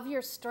just love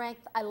your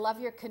strength. I love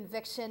your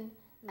conviction,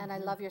 and I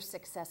love your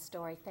success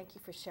story. Thank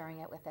you for sharing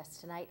it with us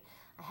tonight.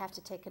 I have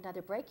to take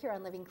another break here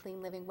on Living Clean,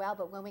 Living Well,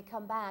 but when we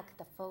come back,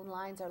 the phone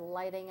lines are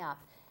lighting up.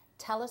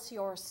 Tell us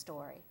your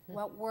story.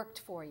 What worked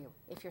for you?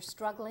 If you're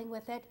struggling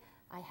with it,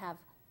 I have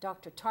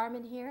Dr.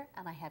 Tarman here,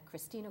 and I have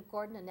Christina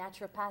Gordon, a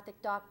naturopathic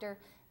doctor.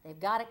 They've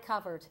got it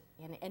covered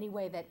in any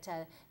way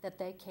that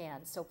they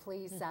can. So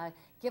please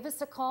give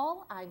us a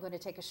call. I'm going to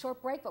take a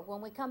short break, but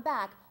when we come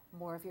back,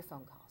 more of your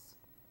phone calls.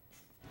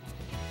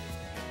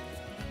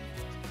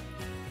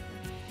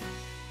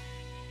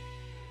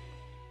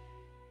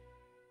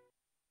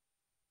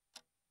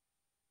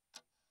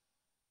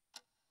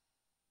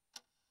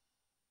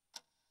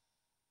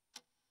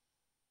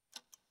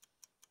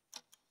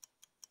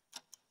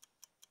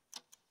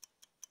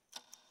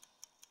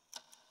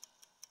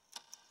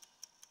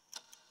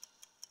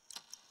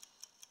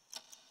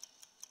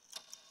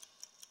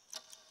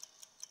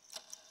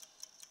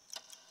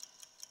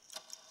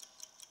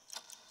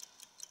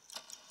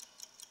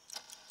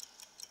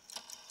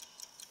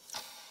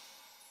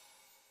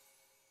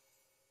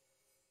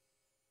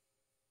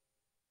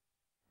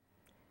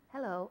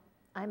 Hello,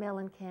 I'm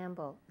Ellen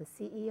Campbell, the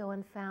CEO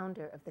and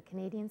founder of the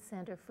Canadian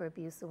Centre for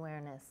Abuse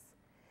Awareness.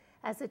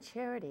 As a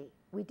charity,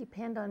 we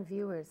depend on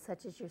viewers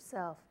such as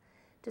yourself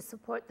to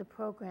support the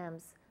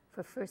programs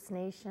for First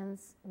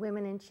Nations,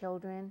 women and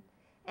children,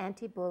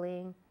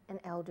 anti-bullying, and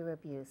elder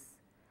abuse.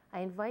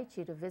 I invite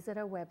you to visit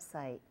our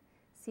website,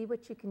 see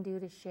what you can do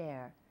to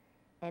share.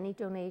 Any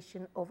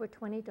donation over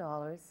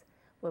 $20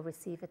 will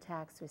receive a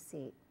tax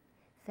receipt.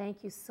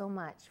 Thank you so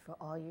much for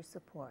all your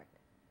support.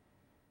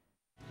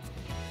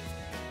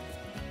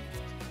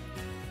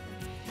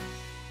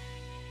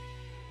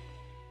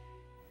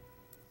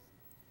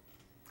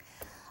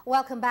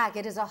 Welcome back.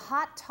 It is a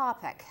hot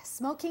topic,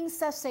 smoking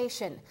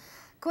cessation.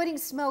 Quitting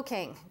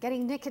smoking,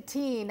 getting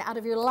nicotine out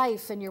of your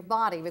life and your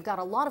body. We've got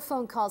a lot of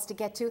phone calls to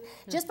get to.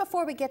 Just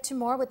before we get to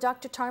more with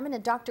Dr. Tarman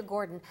and Dr.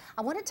 Gordon,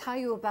 I want to tell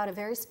you about a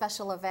very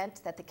special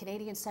event that the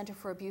Canadian Centre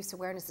for Abuse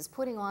Awareness is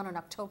putting on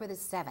October the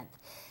 7th.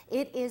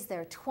 It is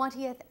their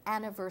 20th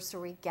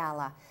anniversary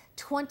gala.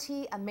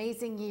 20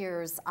 amazing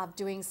years of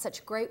doing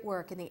such great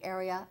work in the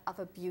area of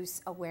abuse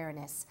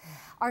awareness.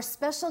 Our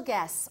special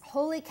guests,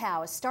 holy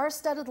cow, a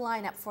star-studded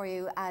lineup for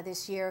you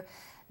this year.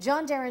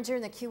 John Derringer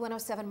and the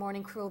Q107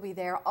 morning crew will be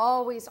there.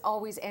 Always,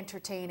 always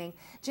entertaining.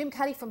 Jim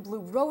Cuddy from Blue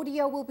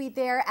Rodeo will be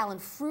there. Alan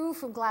Frew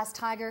from Glass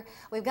Tiger.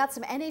 We've got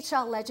some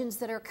NHL legends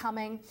that are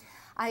coming.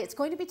 It's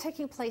going to be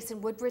taking place in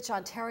Woodbridge,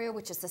 Ontario,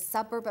 which is a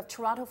suburb of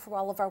Toronto for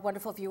all of our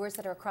wonderful viewers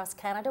that are across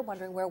Canada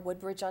wondering where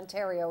Woodbridge,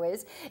 Ontario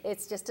is.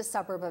 It's just a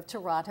suburb of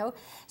Toronto.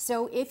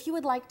 So if you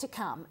would like to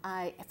come,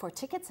 for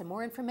tickets and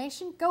more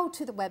information, go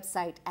to the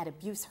website at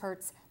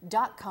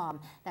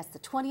abusehurts.com. That's the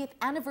 20th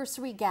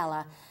anniversary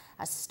gala.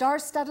 A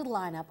star-studded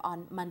lineup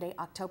on Monday,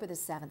 October the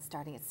 7th,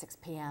 starting at 6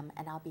 p.m.,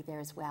 and I'll be there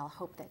as well.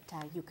 Hope that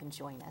you can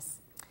join us.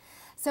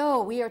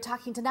 So we are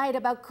talking tonight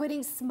about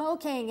quitting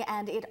smoking,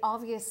 and it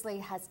obviously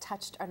has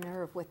touched a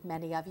nerve with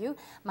many of you.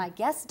 My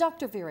guests,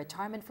 Dr. Vera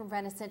Tarman from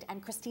Renascent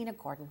and Christina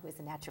Gordon, who is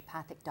a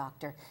naturopathic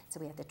doctor. So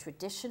we have the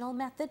traditional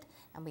method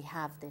and we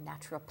have the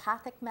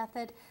naturopathic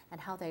method,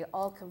 and how they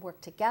all can work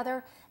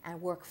together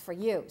and work for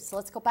you. So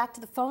let's go back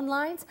to the phone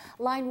lines.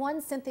 Line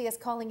 1, Cynthia is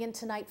calling in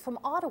tonight from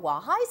Ottawa.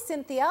 Hi,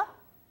 Cynthia.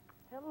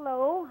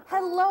 Hello.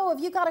 Hello. Have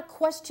you got a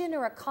question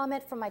or a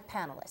comment from my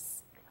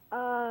panelists?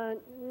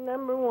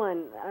 Number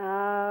one,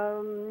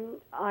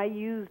 I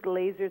used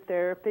laser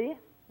therapy,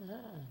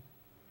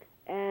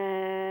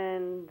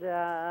 and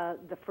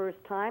the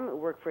first time it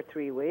worked for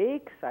 3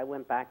 weeks. I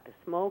went back to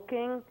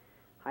smoking.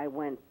 I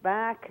went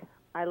back.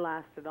 I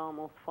lasted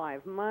almost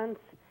 5 months,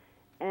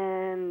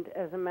 and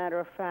as a matter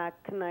of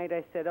fact, tonight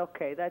I said,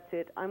 okay, that's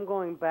it. I'm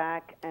going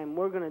back, and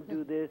we're going to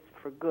do this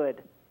for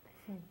good.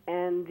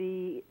 And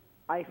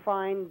I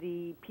find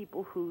the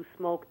people who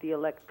smoke the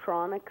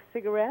electronic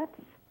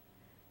cigarettes,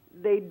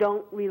 they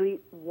don't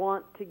really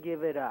want to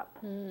give it up.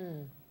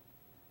 To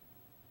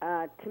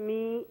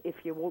me,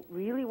 if you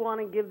really want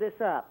to give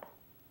this up,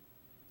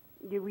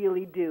 you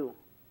really do.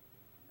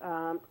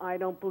 I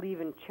don't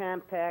believe in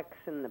Champex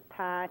and the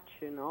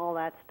patch and all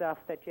that stuff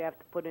that you have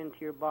to put into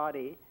your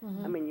body.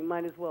 I mean, you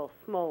might as well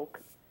smoke.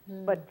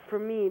 But for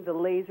me, the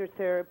laser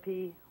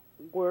therapy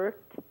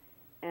worked,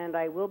 and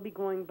I will be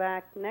going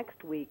back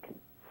next week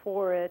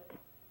for it.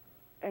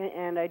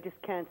 And I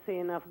just can't say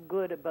enough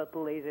good about the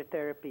laser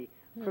therapy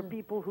for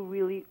people who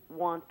really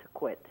want to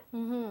quit.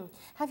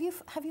 Have you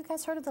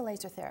guys heard of the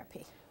laser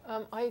therapy?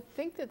 I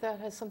think that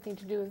has something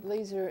to do with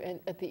laser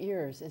at the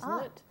ears,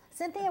 isn't it?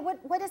 Cynthia,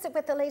 what is it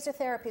with the laser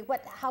therapy?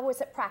 How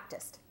is it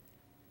practiced?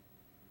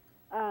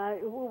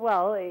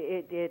 Well,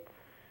 it's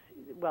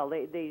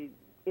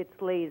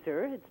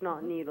laser. It's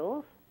not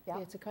needles. Yeah,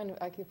 it's a kind of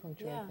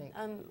acupuncture, I think.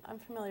 I'm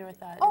familiar with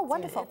that. Oh,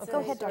 wonderful.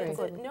 Go ahead, Dr.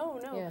 Gordon. No.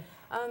 Yeah.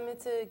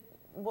 It's a,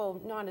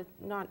 well, not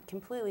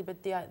completely,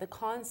 but the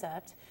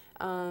concept.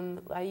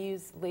 I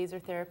use laser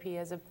therapy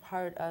as a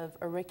part of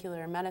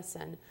auricular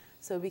medicine.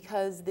 So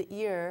because the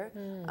ear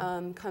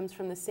comes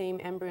from the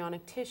same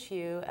embryonic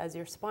tissue as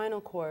your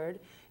spinal cord,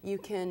 you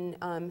can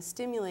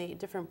stimulate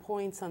different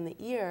points on the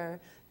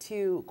ear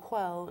to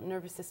quell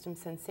nervous system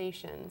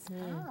sensations.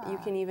 You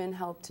can even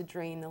help to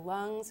drain the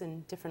lungs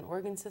and different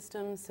organ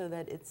systems so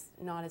that it's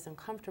not as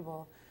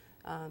uncomfortable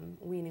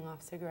weaning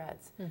off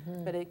cigarettes.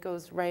 But it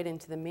goes right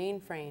into the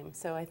mainframe,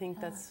 so I think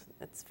that's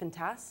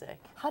fantastic.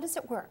 How does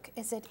it work?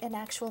 Is it an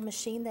actual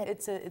machine that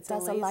it's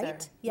does a laser.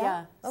 light?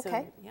 Yeah. Okay.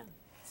 So, yeah.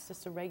 It's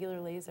just a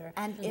regular laser.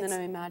 And then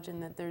I imagine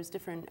that there's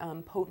different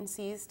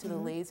potencies to the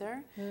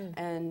laser,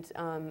 and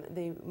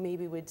they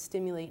maybe would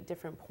stimulate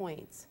different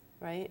points,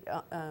 right,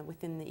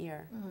 within the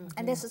ear.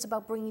 And this is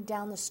about bringing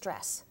down the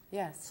stress.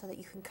 Yes. So that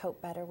you can cope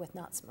better with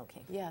not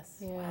smoking. Yes.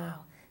 Yeah.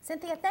 Wow.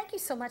 Cynthia, thank you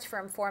so much for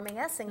informing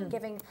us and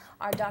giving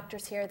our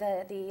doctors here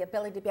the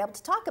ability to be able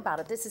to talk about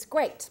it. This is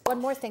great. One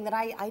more thing that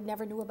I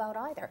never knew about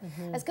either.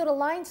 Let's go to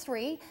line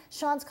 3.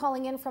 Sean's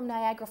calling in from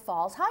Niagara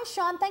Falls. Hi,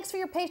 Sean. Thanks for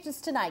your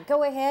patience tonight.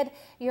 Go ahead.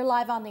 You're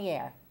live on the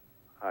air.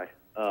 Hi.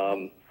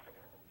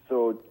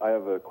 So I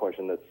have a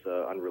question that's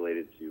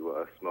unrelated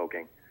to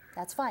smoking.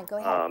 That's fine. Go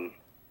ahead.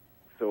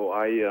 So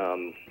I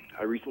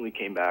recently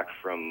came back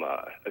from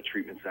a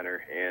treatment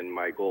center, and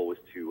my goal was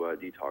to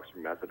detox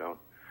from methadone.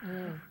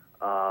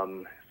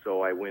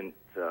 So I went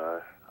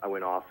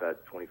off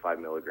at 25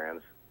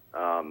 milligrams,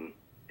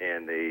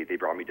 and they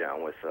brought me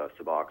down with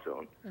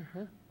Suboxone,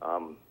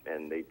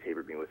 and they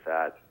tapered me with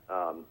that.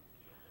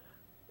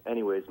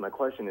 Anyways, my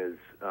question is,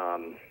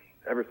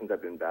 ever since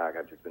I've been back,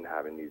 I've just been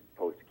having these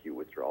post-acute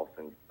withdrawal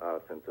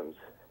symptoms,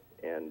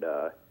 and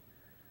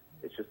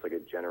it's just like a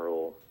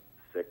general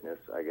sickness,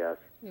 I guess.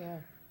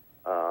 Yeah.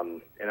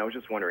 And I was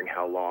just wondering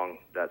how long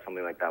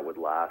something like that would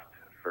last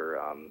for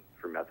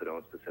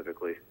methadone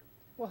specifically.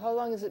 Well, how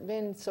long has it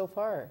been so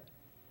far?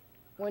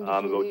 When did you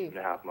about leave?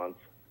 2.5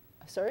 months.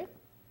 Sorry?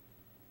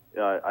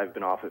 I've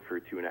been off it for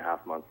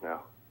 2.5 months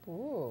now.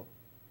 Ooh.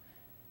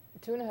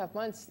 2.5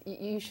 months.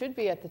 You should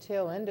be at the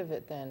tail end of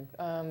it then.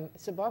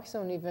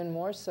 Suboxone even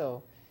more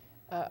so.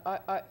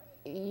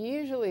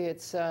 Usually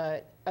it's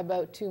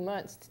about 2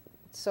 months,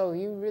 so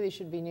you really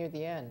should be near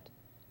the end.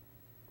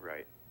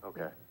 Right.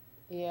 Okay.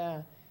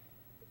 Yeah.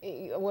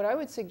 What I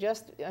would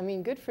suggest, I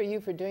mean, good for you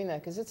for doing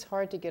that, because it's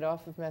hard to get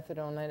off of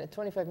methadone. And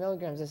 25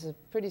 milligrams is a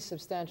pretty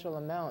substantial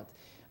amount.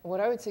 What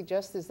I would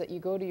suggest is that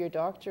you go to your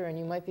doctor, and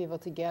you might be able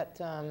to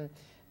get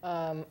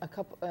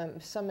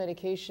some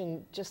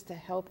medication just to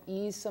help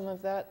ease some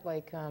of that,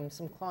 like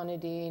some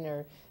clonidine,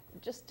 or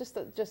just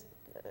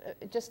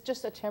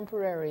a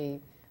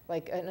temporary,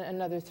 like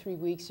another 3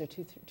 weeks or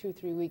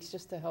 2-3 weeks,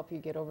 just to help you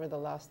get over the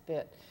last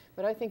bit.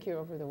 But I think you're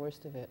over the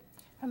worst of it.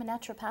 From a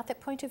naturopathic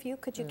point of view,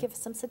 could you give us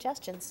some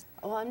suggestions?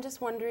 Well, I'm just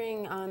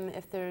wondering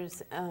if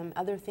there's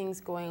other things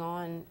going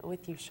on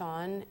with you,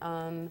 Sean.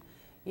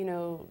 You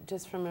know,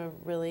 just from a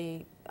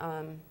really,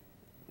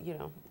 you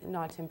know,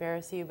 not to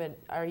embarrass you, but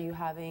are you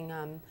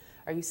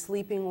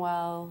sleeping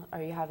well?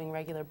 Are you having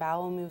regular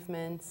bowel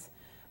movements?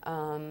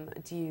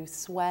 Do you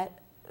sweat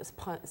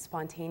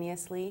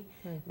spontaneously?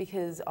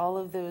 Because all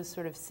of those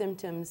sort of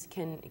symptoms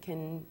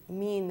can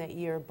mean that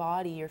your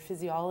body, your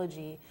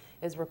physiology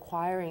is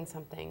requiring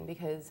something,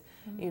 because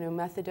you know,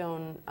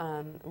 methadone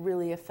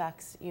really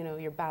affects, you know,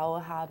 your bowel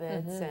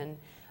habits, and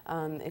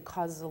it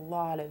causes a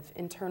lot of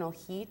internal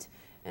heat,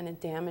 and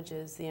it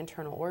damages the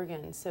internal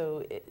organs.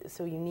 So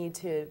you need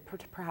to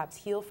perhaps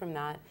heal from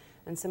that,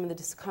 and some of the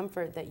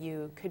discomfort that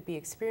you could be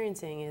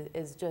experiencing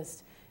is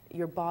just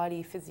your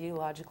body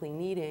physiologically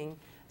needing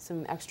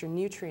some extra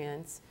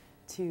nutrients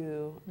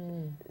to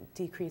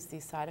decrease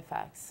these side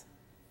effects.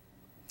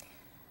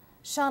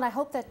 Sean, I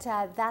hope that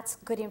that's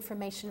good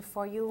information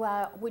for you.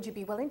 Would you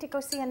be willing to go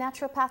see a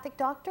naturopathic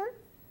doctor?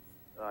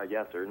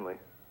 Yeah, certainly.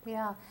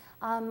 Yeah.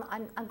 I'm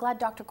glad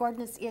Dr.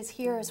 Gordon is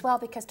here as well,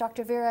 because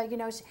Dr. Vera, you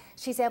know,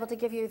 she's able to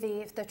give you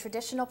the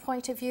traditional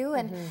point of view,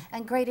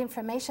 and great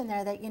information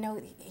there that, you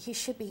know, he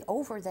should be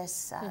over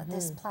this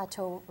this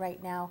plateau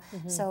right now.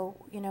 So,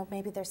 you know,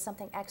 maybe there's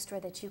something extra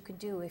that you could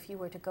do if you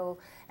were to go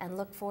and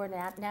look for a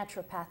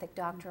naturopathic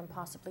doctor and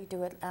possibly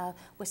do it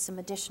with some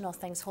additional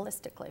things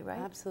holistically, right?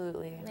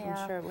 Absolutely. Yeah.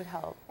 I'm sure it would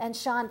help. And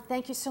Sean,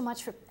 thank you so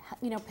much for,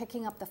 you know,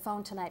 picking up the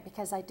phone tonight,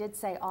 because I did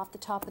say off the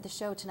top of the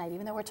show tonight,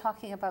 even though we're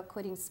talking about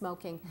quitting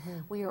smoking,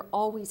 we are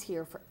always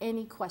here for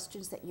any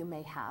questions that you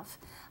may have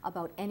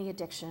about any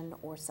addiction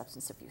or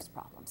substance abuse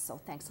problems. So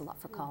thanks a lot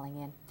for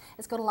calling in.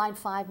 Let's go to line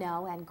 5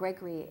 now, and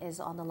Gregory is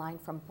on the line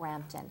from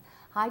Brampton.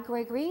 Hi,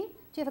 Gregory.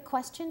 Do you have a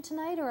question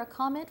tonight or a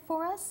comment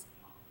for us?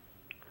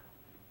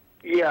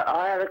 Yeah,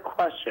 I had a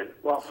question.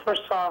 Well,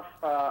 first off,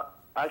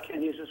 I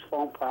can use this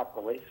phone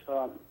properly,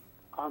 so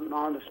I'm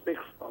on the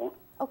speakerphone.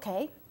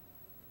 Okay.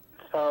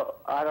 So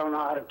I don't know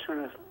how to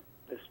turn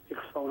the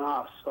speakerphone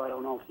off, so I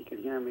don't know if you can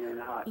hear me or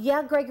not.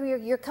 Yeah, Gregory,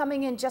 you're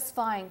coming in just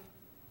fine.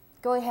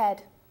 Go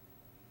ahead.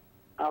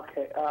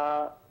 Okay.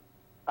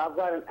 I've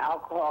got an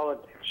alcohol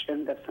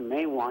addiction. That's the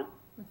main one.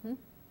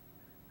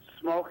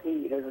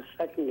 Smoking is a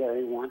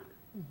secondary one.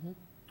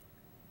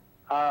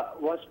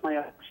 What's my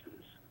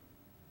options?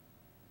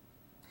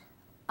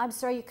 I'm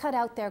sorry, you cut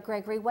out there,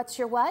 Gregory. What's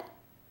your what?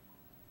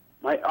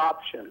 My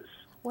options.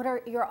 What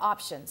are your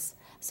options?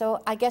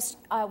 So I guess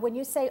when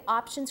you say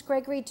options,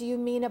 Gregory, do you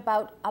mean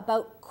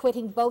about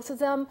quitting both of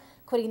them,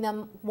 quitting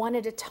them one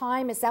at a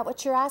time? Is that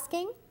what you're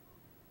asking?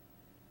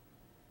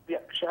 Yeah.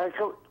 Should I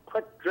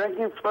quit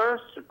drinking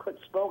first or quit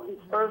smoking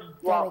first?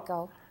 There we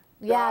go.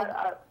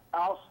 Yeah.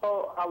 I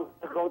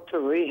want to go to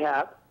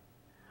rehab.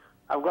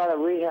 I've got a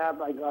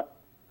rehab. I got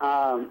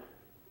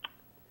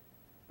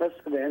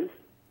listed in.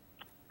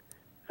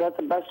 Is that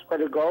the best way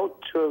to go,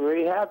 to a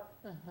rehab?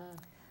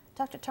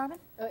 Dr. Tarman?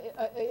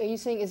 Are you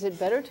saying, is it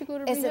better to go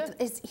to rehab?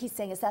 He's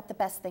saying, is that the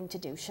best thing to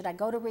do? Should I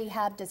go to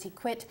rehab? Does he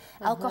quit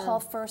alcohol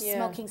first,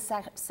 smoking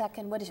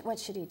second? What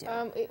should he do?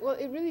 Well,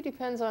 it really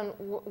depends on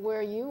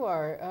where you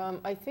are.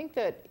 I think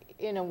that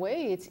in a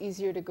way it's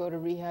easier to go to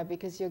rehab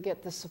because you'll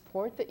get the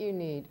support that you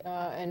need.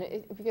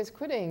 Because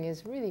quitting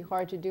is really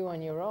hard to do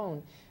on your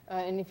own.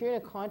 And if you're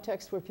in a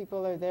context where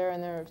people are there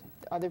and there are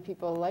other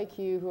people like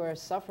you who are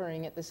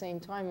suffering at the same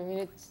time, I mean,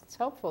 it's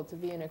helpful to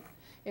be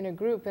in a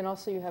group, and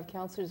also you have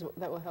counselors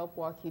that will help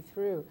walk you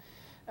through.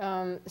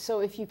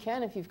 So if you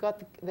can, if you've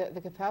got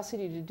the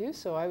capacity to do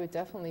so, I would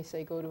definitely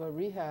say go to a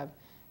rehab.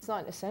 It's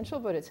not essential,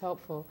 but it's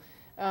helpful.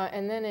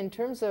 And then in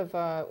terms of,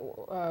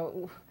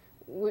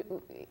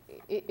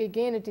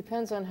 again, it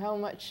depends on how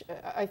much.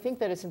 I think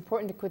that it's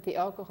important to quit the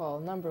alcohol.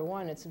 Number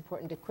one, it's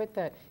important to quit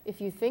that.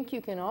 If you think you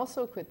can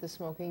also quit the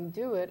smoking,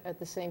 do it at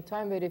the same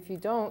time. But if you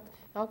don't,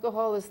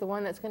 alcohol is the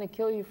one that's going to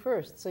kill you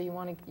first. So you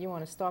want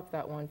to stop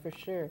that one for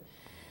sure.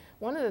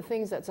 One of the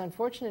things that's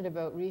unfortunate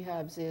about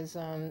rehabs is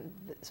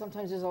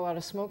sometimes there's a lot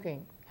of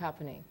smoking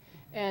happening.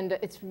 And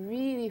it's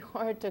really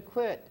hard to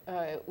quit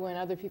when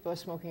other people are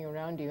smoking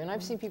around you. And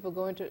I've seen people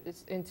go into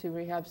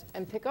rehabs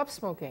and pick up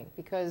smoking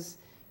because,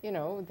 you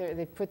know,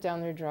 they put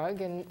down their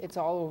drug and it's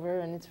all over,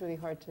 and it's really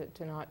hard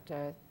to not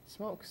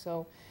smoke.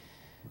 So,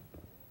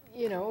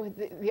 you know,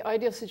 the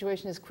ideal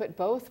situation is quit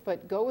both,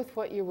 but go with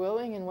what you're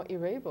willing and what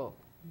you're able.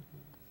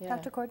 Yeah.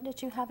 Dr. Gordon,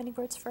 did you have any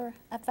words for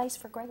advice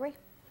for Gregory?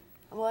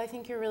 Well, I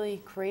think you're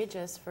really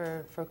courageous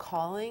for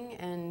calling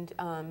and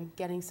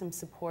getting some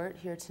support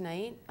here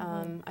tonight.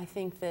 I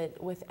think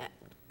that with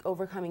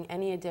overcoming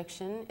any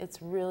addiction,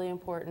 it's really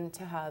important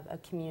to have a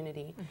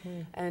community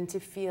and to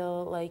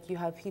feel like you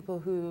have people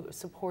who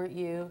support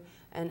you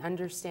and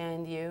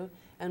understand you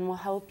and will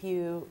help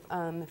you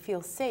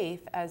feel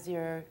safe as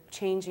you're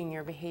changing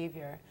your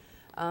behavior.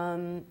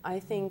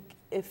 I think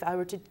if I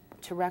were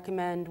to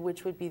recommend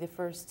which would be the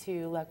first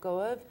to let go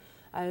of,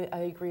 I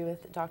agree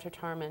with Dr.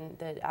 Tarman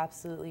that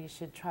absolutely you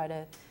should try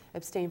to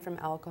abstain from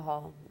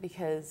alcohol,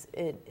 because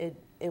it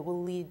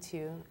will lead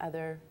to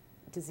other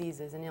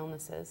diseases and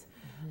illnesses.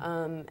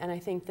 And I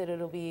think that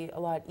it'll be a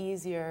lot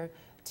easier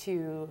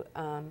to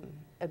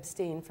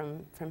abstain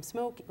from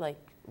smoke, like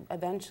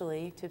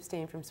eventually to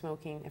abstain from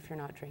smoking if you're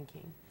not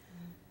drinking.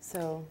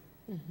 So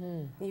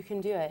you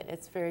can do it.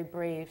 It's very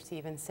brave to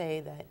even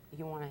say that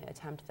you want to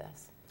attempt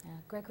this. Yeah.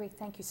 Gregory,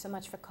 thank you so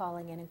much for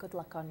calling in, and good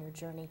luck on your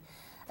journey.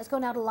 Let's go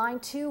now to line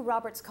 2.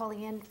 Robert's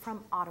calling in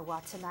from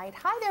Ottawa tonight.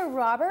 Hi there,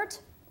 Robert.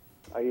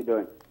 How you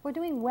doing? We're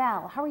doing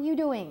well. How are you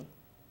doing?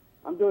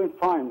 I'm doing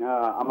fine.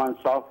 I'm on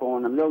cell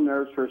phone. I'm a little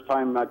nervous, first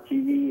time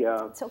TV.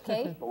 It's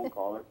okay. Phone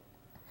caller.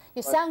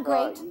 You sound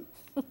great.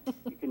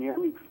 You can hear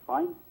me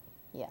fine?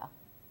 Yeah.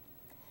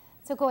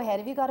 So go ahead.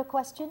 Have you got a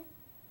question?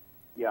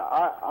 Yeah,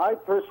 I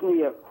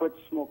personally have quit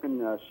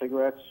smoking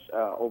cigarettes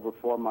over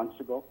 4 months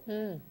ago.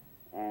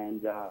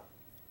 And the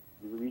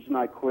reason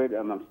I quit,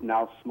 I'm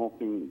now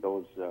smoking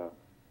those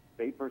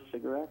vapor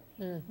cigarettes.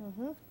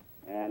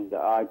 And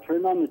I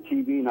turned on the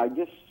TV, and I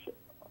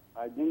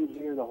didn't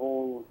hear the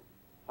whole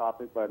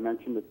topic, but I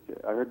mentioned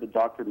that I heard the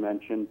doctor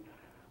mention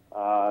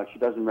she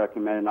doesn't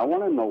recommend it. And I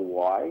want to know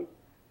why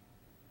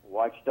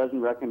she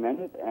doesn't recommend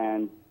it.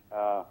 And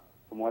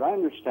from what I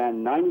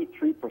understand,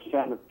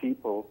 93% of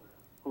people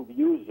who've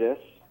used this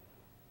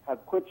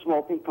have quit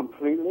smoking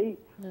completely.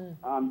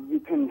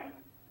 You can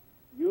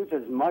use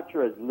as much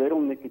or as little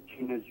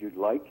nicotine as you'd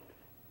like.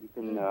 You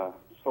can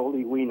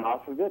slowly wean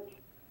off of it.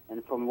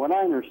 And from what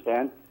I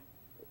understand,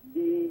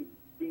 the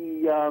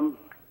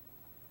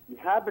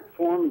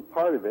habit-forming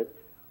part of it,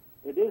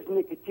 it is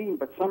nicotine,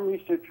 but some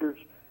researchers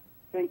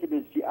think it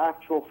is the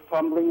actual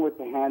fumbling with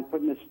the hand,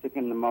 putting the stick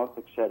in the mouth,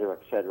 et cetera,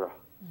 et cetera.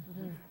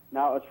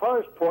 Now, as far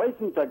as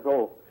poisons that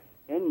go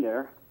in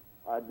there,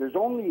 there's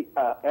only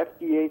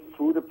FDA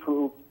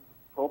food-approved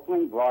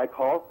propylene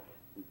glycol,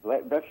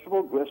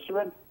 vegetable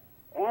glycerin,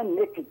 and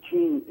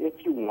nicotine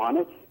if you want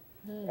it,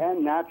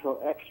 and natural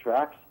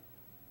extracts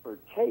for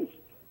taste.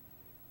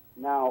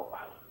 Now,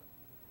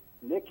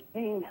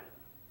 nicotine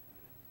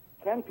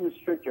can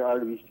constrict your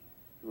arteries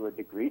to a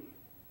degree,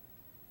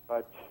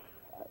 but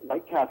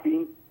like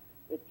caffeine,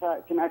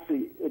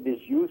 it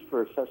is used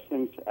for such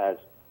things as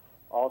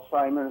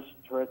Alzheimer's,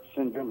 Tourette's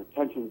syndrome,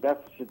 attention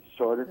deficit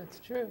disorder,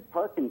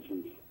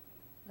 Parkinson's.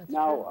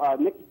 Now,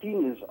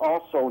 nicotine is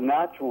also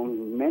natural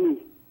in many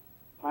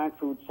plant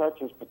foods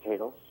such as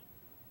potatoes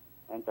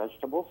and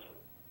vegetables.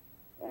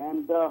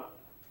 And the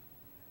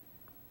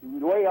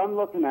way I'm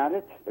looking at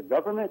it, the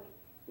government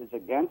is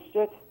against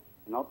it,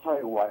 and I'll tell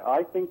you why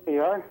I think they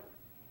are.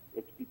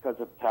 It's because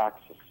of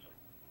taxes.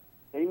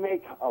 They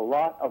make a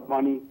lot of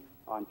money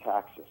on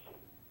taxes.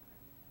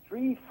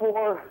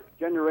 3-4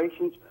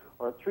 generations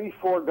or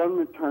 3-4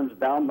 government terms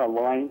down the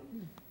line,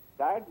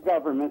 that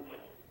government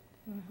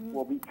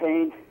will be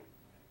paying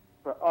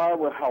for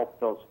our health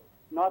bills,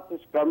 not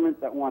this government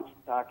that wants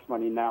tax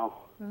money now.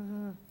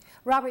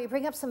 Robert, you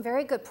bring up some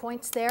very good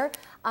points there.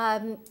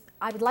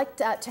 I would like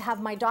to have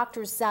my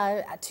doctors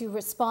to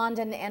respond,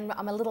 and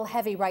I'm a little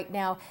heavy right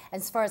now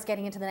as far as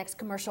getting into the next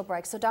commercial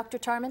break. So Dr.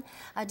 Tarman,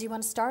 do you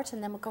want to start,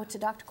 and then we'll go to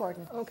Dr.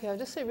 Gordon? Okay, I'll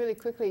just say really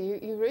quickly,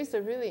 you raised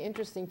a really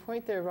interesting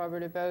point there,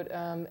 Robert, about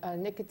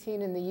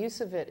nicotine and the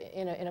use of it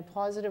in a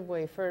positive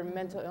way for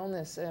mental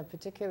illness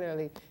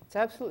particularly. It's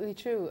absolutely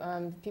true.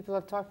 People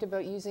have talked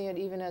about using it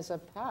even as a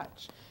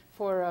patch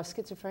for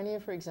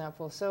schizophrenia, for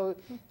example. So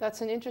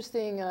that's an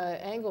interesting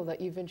angle that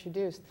you've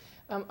introduced.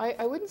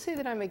 I wouldn't say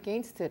that I'm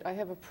against it. I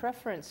have a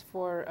preference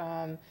for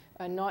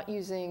not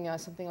using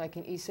something like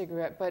an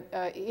e-cigarette. But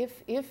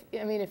if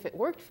it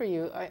worked for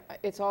you,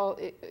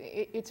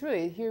 it's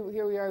really here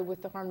we are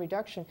with the harm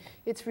reduction.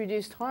 It's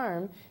reduced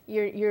harm.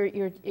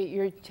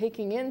 You're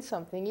taking in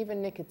something,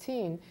 even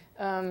nicotine,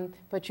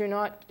 but you're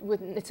not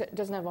it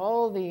doesn't have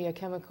all the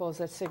chemicals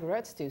that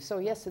cigarettes do. So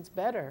yes, it's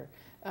better.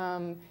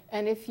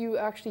 And if you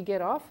actually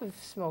get off of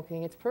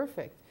smoking, it's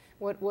perfect.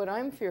 What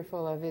I'm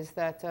fearful of is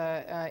that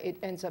it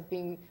ends up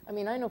being,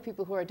 I know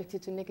people who are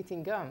addicted to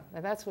nicotine gum.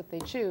 Now that's what they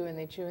chew, and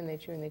they chew, and they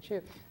chew, and they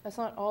chew. That's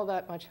not all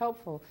that much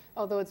helpful,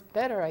 although it's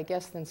better, I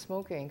guess, than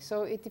smoking.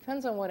 So it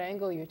depends on what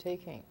angle you're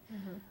taking.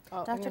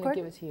 I'm going to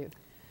give it to you.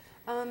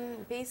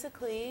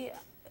 Basically,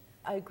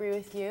 I agree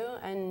with you,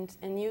 and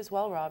you as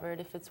well, Robert.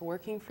 If it's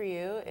working for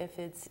you, if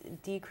it's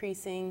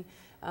decreasing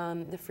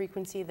the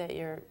frequency that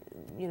you're,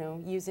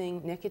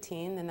 using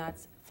nicotine, then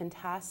that's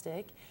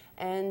fantastic.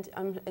 And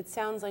it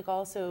sounds like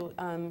also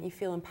you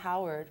feel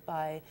empowered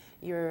by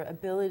your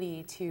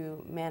ability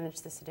to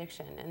manage this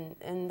addiction,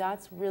 and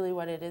that's really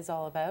what it is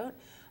all about.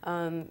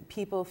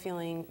 People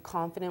feeling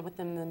confident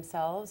within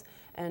themselves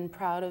and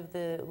proud of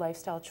the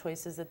lifestyle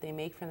choices that they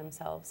make for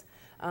themselves.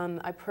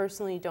 I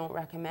personally don't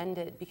recommend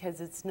it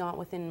because it's not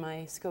within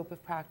my scope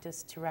of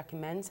practice to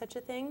recommend such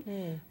a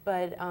thing,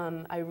 but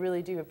I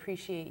really do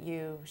appreciate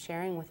you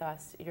sharing with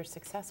us your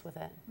success with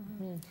it.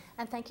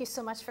 And thank you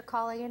so much for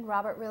calling and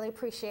Robert, really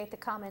appreciate the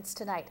comments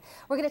tonight.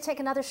 We're going to take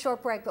another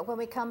short break, but when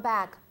we come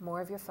back,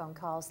 more of your phone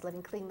calls.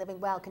 Living Clean, Living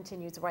Well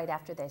continues right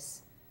after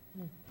this.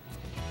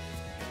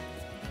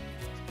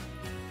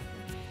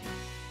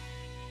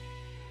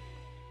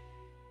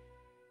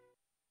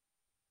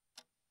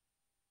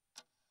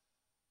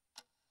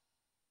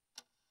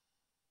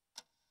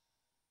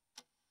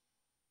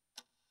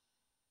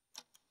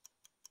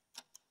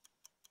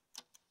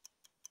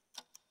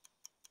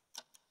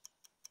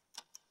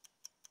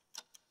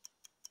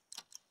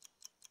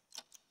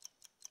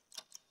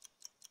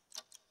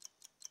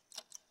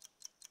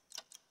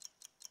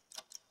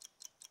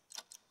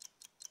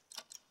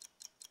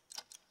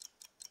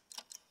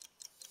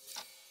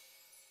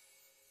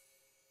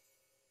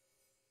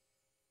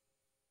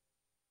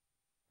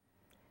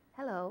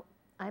 Hello,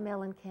 I'm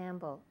Ellen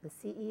Campbell, the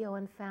CEO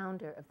and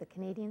founder of the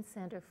Canadian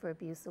Centre for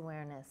Abuse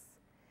Awareness.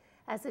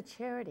 As a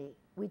charity,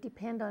 we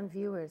depend on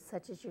viewers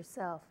such as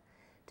yourself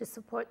to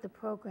support the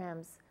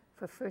programs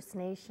for First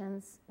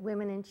Nations,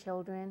 women and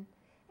children,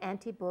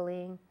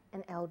 anti-bullying,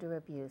 and elder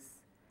abuse.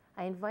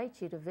 I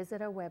invite you to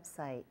visit our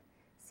website,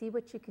 see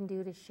what you can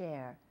do to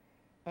share.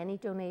 Any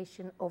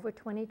donation over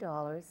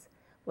 $20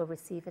 will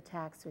receive a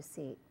tax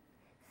receipt.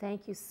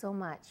 Thank you so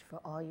much for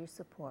all your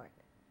support.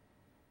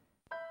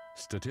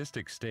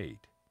 Statistics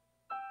state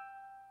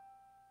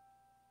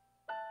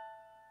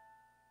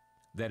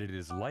that it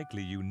is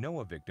likely you know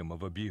a victim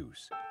of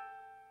abuse.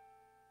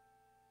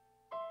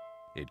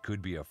 It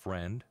could be a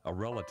friend, a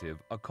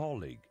relative, a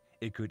colleague.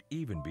 It could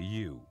even be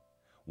you.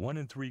 1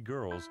 in 3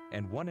 girls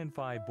and 1 in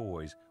 5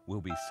 boys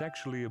will be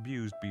sexually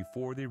abused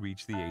before they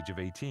reach the age of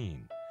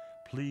 18.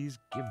 Please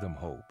give them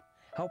hope.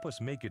 Help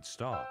us make it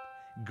stop.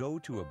 Go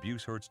to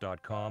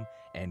abusehurts.com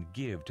and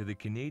give to the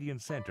Canadian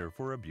Centre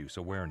for Abuse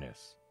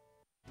Awareness.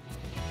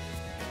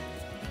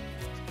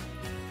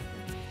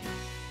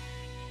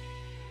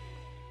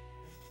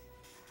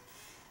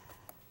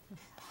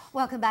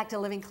 Welcome back to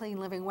Living Clean,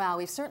 Living Well.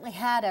 We've certainly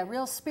had a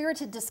real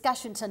spirited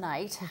discussion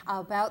tonight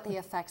about the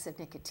effects of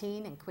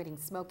nicotine and quitting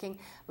smoking.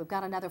 We've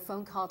got another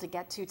phone call to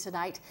get to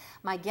tonight.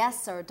 My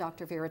guests are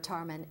Dr. Vera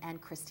Tarman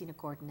and Christina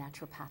Gordon,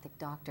 naturopathic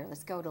doctor.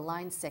 Let's go to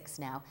line 6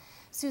 now.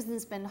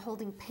 Susan's been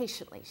holding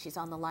patiently. She's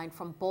on the line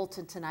from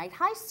Bolton tonight.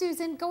 Hi,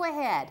 Susan. Go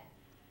ahead.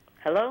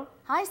 Hello?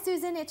 Hi,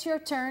 Susan. It's your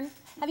turn.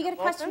 Have you got a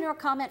question or a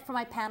comment for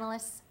my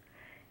panelists?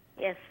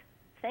 Yes.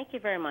 Thank you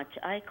very much.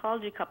 I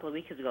called you a couple of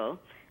weeks ago.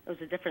 It was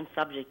a different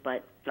subject,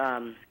 but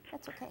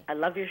that's okay. I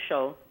love your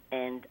show,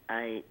 and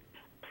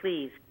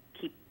please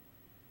keep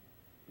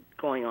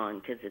going on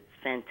because it's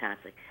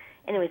fantastic.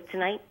 Anyways,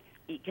 tonight,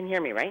 you can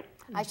hear me, right?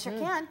 I sure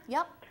can.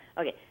 Yep.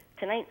 Okay.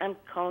 Tonight, I'm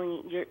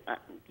calling your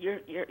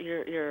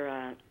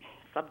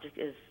subject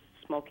is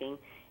smoking,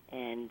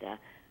 and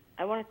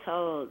I want to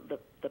tell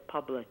the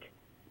public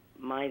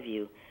my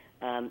view.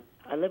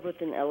 I live with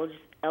an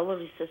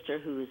elderly sister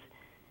who's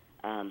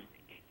on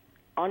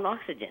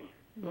oxygen.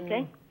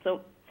 Okay,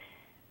 so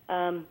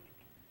I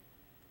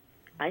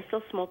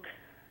still smoke.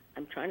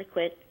 I'm trying to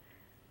quit,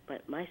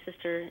 but my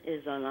sister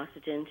is on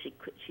oxygen.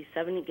 She's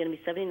going to be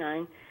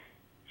 79.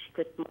 She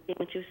quit smoking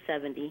when she was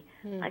 70.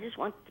 I just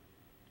want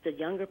the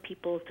younger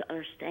people to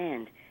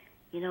understand,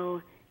 you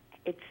know,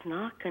 it's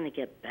not going to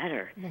get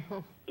better.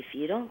 No. If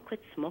you don't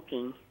quit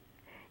smoking,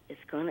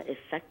 it's going to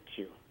affect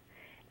you.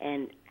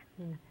 And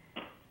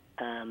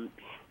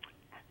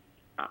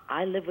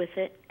I live with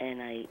it,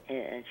 and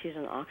she's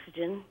on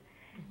oxygen.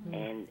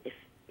 And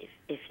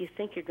if you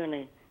think you're going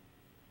to,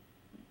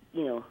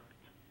 you know,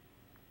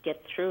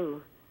 get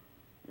through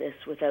this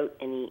without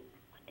any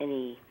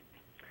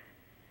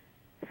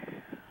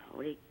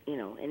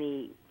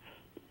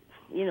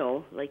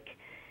like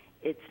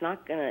it's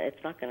not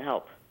gonna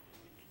help.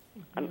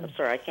 I'm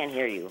sorry, I can't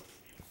hear you.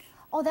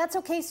 Oh, that's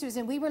okay,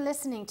 Susan. We were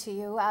listening to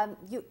you.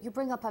 You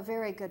bring up a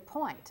very good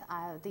point.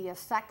 The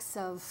effects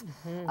of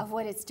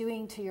what it's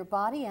doing to your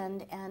body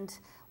and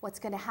what's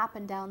going to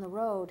happen down the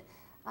road.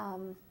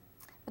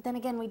 But then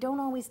again, we don't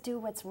always do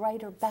what's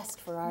right or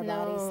best for our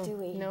bodies, do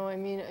we? No, I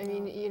mean,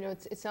 you know,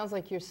 it sounds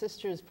like your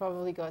sister's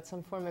probably got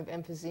some form of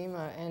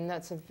emphysema, and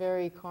that's a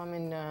very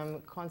common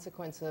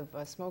consequence of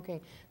smoking.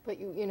 But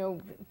you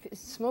know,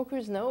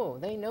 smokers know.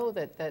 They know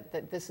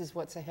that this is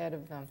what's ahead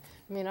of them.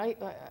 I mean, I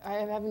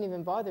haven't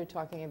even bothered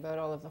talking about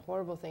all of the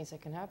horrible things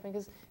that can happen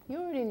because you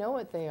already know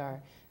what they are.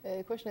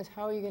 The question is,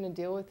 how are you going to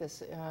deal with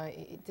this?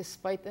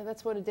 Despite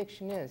that's what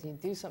addiction is. You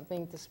do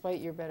something despite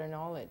your better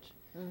knowledge.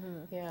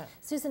 Yeah.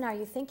 Susan, are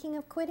you thinking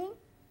of quitting?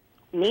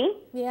 Me?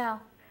 Yeah.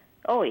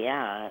 Oh,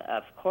 yeah,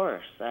 of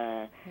course.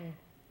 I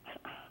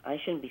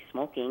shouldn't be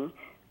smoking.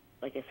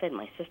 Like I said,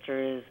 my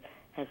sister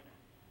has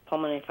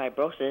pulmonary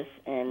fibrosis,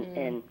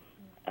 and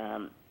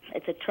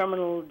it's a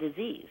terminal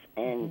disease.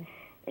 And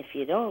if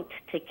you don't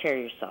take care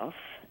of yourself,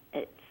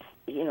 it's,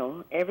 you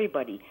know,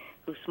 everybody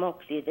who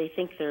smokes, they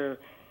think they're,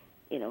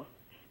 you know.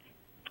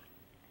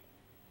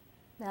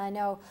 I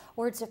know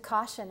words of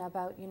caution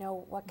about, you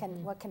know, what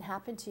can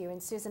happen to you.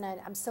 And Susan,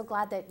 I'm so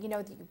glad that, you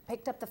know, that you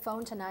picked up the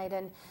phone tonight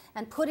and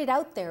put it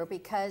out there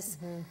because,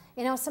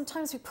 you know,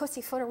 sometimes we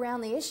pussyfoot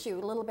around the issue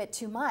a little bit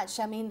too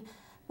much. I mean,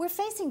 we're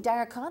facing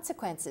dire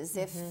consequences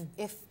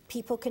if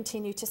people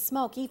continue to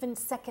smoke, even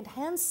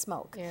secondhand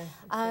smoke.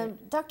 Yeah,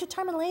 Dr.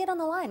 Tarman, lay it on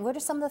the line. What are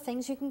some of the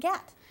things you can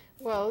get?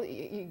 Well,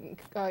 you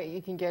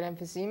can get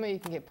emphysema, you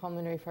can get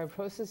pulmonary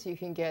fibrosis, you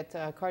can get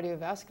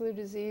cardiovascular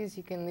disease,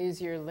 you can lose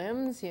your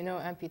limbs, you know,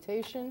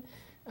 amputation.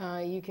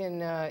 You can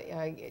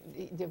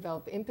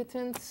develop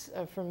impotence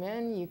for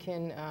men. You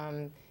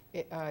can,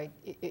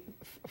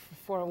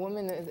 for a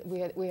woman,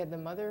 we had the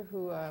mother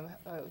who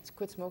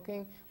quit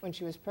smoking when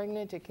she was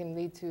pregnant. It can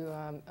lead to,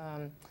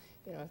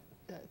 you know,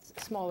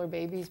 smaller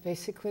babies,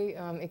 basically.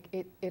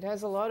 It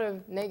has a lot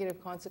of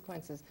negative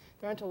consequences.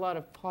 There aren't a lot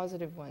of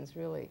positive ones,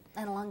 really.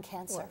 And lung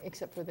cancer. Well,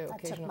 except for the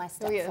occasional. Took my Oh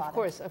stepfather.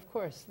 yeah, of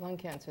course, lung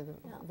cancer,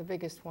 the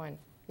biggest one.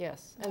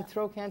 Yes, and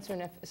throat cancer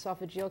and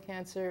esophageal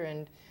cancer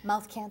and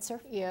mouth cancer.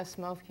 Yes,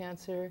 mouth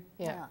cancer.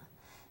 Yeah.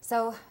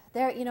 So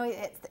there, you know,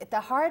 the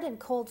hard and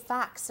cold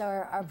facts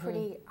are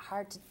pretty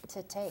hard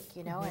to take,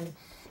 you know,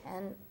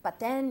 but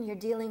then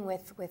you're dealing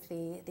with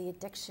the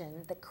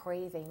addiction, the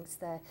cravings,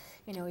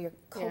 you know,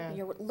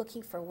 you're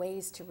looking for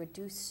ways to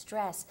reduce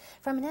stress.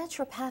 From a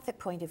naturopathic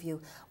point of view,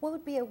 what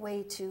would be a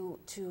way to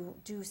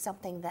do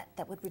something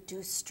that would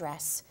reduce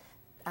stress?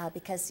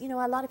 Because, you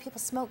know, a lot of people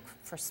smoke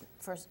for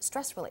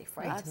stress relief,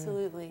 right?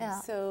 Absolutely.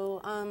 Yeah.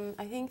 So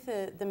I think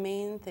the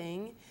main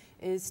thing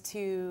is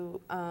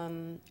to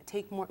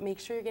make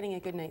sure you're getting a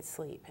good night's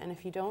sleep. And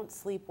if you don't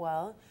sleep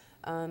well,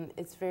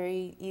 it's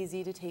very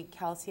easy to take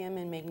calcium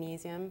and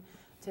magnesium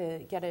to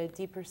get a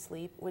deeper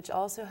sleep, which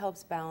also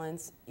helps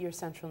balance your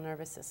central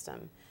nervous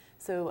system.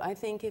 So I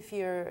think if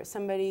you're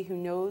somebody who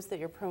knows that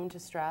you're prone to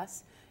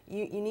stress,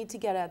 you need to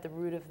get at the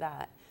root of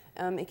that.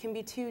 It can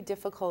be too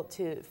difficult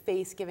to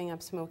face giving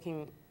up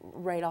smoking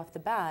right off the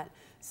bat.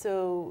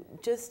 So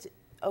just,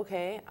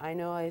 okay, I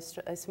know I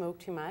smoke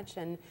too much,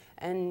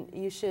 and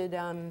you should,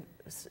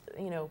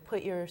 you know,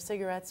 put your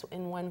cigarettes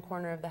in one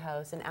corner of the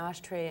house, an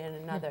ashtray in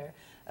another,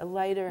 a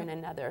lighter in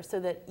another, so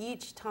that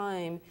each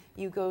time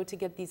you go to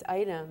get these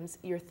items,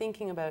 you're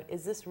thinking about,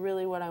 is this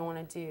really what I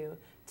want to do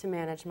to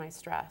manage my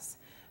stress?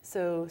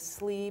 So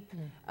sleep,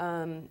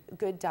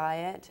 good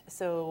diet.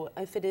 So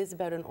if it is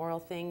about an oral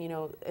thing, you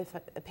know, if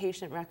a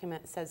patient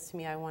says to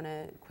me, I want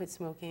to quit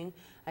smoking,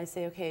 I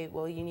say, okay,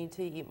 well, you need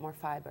to eat more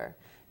fiber.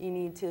 You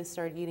need to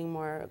start eating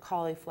more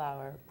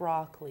cauliflower,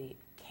 broccoli,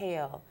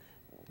 kale,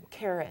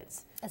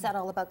 carrots. Is that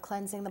all about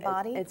cleansing the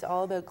body? It's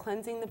all about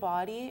cleansing the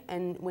body,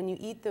 and when you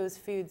eat those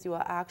foods, you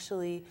will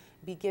actually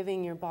be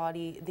giving your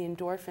body the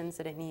endorphins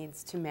that it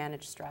needs to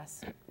manage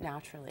stress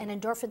naturally. And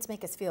endorphins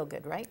make us feel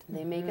good, right?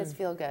 They make us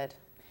feel good.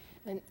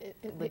 And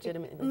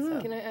legitimately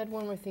so. Can I add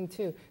one more thing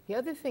too? The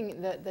other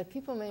thing that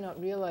people may not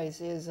realize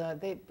is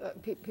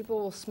people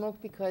will smoke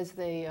because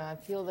they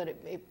feel that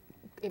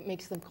it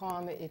makes them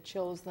calm, it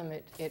chills them,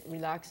 it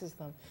relaxes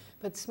them.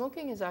 But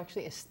smoking is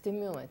actually a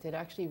stimulant. It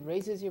actually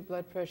raises your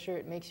blood pressure,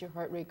 it makes your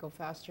heart rate go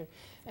faster.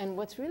 And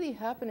what's really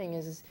happening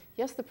is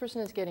yes, the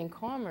person is getting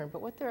calmer, but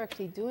what they're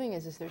actually doing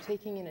is they're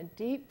taking in a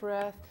deep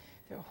breath,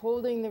 they're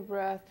holding the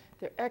breath,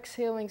 they're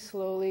exhaling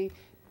slowly.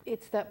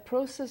 It's that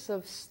process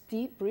of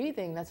deep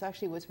breathing that's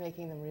actually what's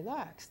making them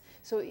relaxed.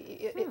 So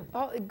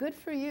good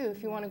for you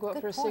if you want to go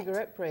out for a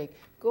cigarette break.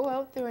 Go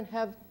out there and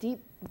have deep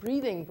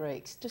breathing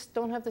breaks. Just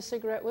don't have the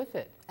cigarette with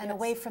it. And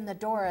away from the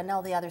door and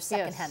all the other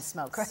secondhand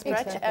smoke. Right?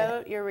 Stretch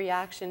out your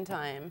reaction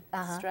time.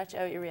 Stretch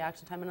out your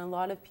reaction time. And a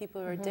lot of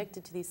people who are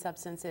addicted to these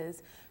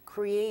substances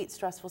create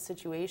stressful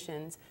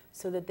situations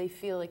so that they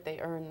feel like they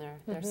earn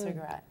their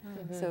cigarette.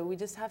 So we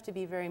just have to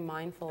be very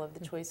mindful of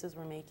the choices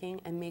we're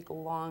making and make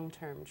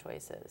long-term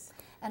choices.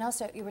 And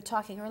also, you were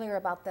talking earlier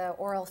about the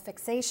oral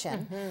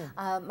fixation.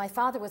 My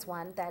father was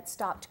one that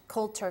stopped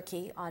cold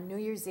turkey on New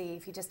Year's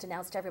Eve. He just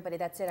announced to everybody,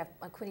 that's it,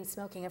 I'm quitting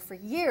smoking. And for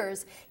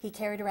years, he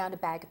carried around a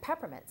bag of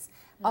peppermints.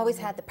 Always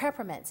had the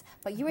peppermints.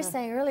 But you were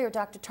saying earlier,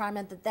 Dr.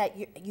 Tarman, that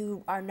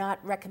you are not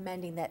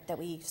recommending that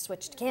we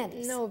switch to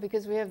candies. No,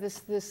 because we have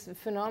this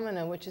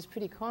phenomena, which is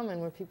pretty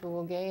common, where people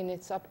will gain,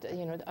 it's up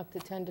to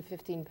 10 to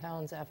 15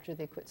 pounds after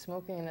they quit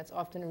smoking, and that's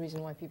often a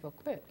reason why people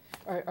quit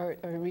or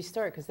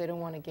restart, because they don't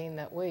want to gain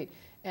that weight.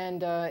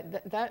 And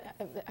that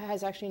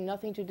has actually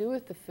nothing to do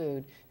with the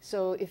food.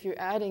 So if you're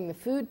adding the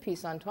food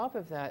piece on top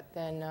of that,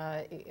 then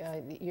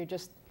you're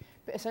just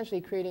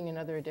essentially creating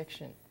another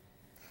addiction.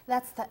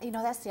 That's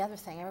the other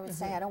thing. Everyone's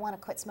saying, I don't want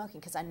to quit smoking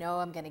because I know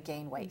I'm going to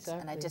gain weight,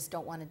 and I just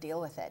don't want to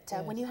deal with it.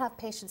 When you have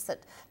patients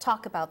that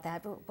talk about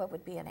that, what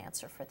would be an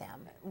answer for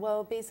them?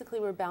 Well, basically,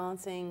 we're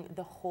balancing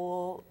the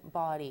whole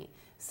body.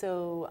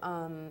 So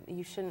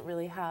you shouldn't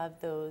really have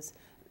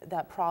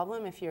that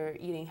problem if you're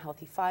eating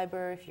healthy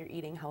fiber, if you're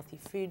eating healthy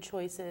food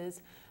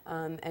choices,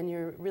 and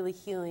you're really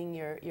healing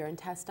your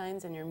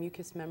intestines and your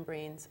mucous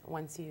membranes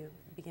once you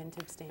begin to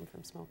abstain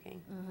from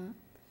smoking.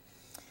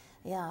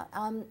 Yeah.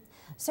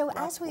 So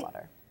lots of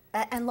water.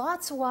 And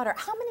lots of water.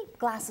 How many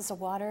glasses of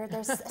water?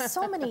 There's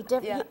so many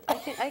different.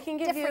 I can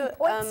give you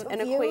an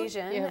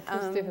equation.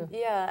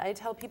 Yeah, I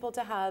tell people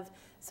to have.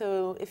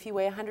 So if you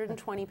weigh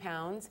 120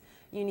 pounds,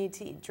 you need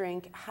to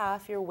drink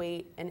half your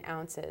weight in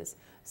ounces.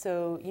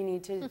 So you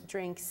need to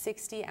drink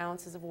 60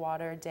 ounces of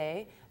water a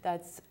day.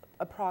 That's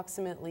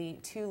approximately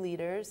 2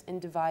 liters in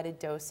divided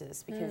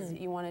doses, because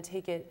you want to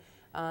take it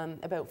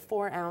about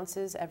 4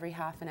 ounces every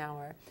half an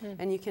hour.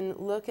 And you can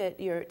look at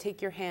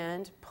take your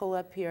hand, pull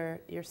up your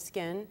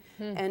skin,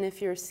 and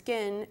if your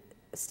skin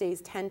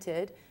stays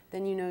tented,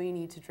 then you know you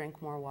need to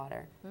drink more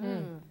water.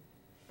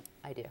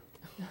 I do.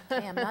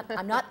 Okay,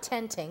 I'm not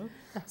tenting,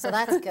 so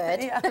that's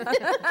good.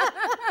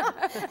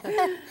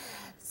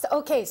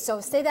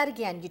 So say that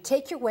again. You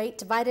take your weight,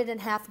 divide it in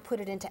half, and put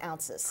it into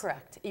ounces.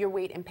 Correct. Your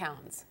weight in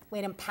pounds.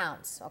 Weight in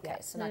pounds. Okay,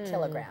 so not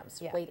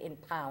kilograms. Weight in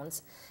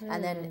pounds,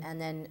 and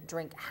then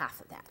drink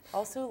half of that.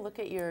 Also, look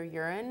at your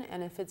urine,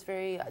 and if it's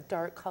very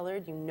dark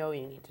colored, you know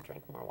you need to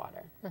drink more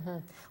water.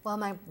 Well,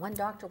 my one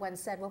doctor once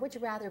said, "Well, would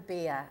you rather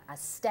be a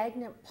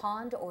stagnant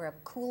pond or a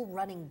cool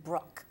running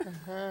brook?"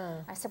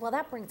 I said, "Well,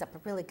 that brings up a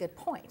really good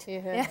point."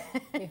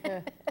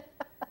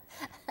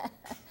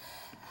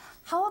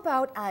 How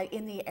about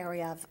in the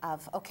area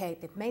of, okay,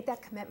 they've made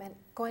that commitment,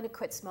 going to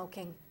quit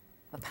smoking,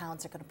 the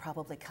pounds are going to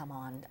probably come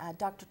on.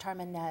 Dr.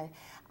 Tarman,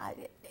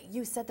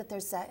 you said that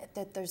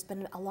there's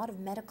been a lot of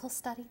medical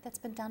study that's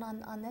been done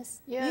on this?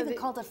 Yeah, you even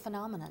called it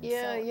phenomenon.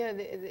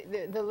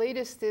 The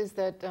latest is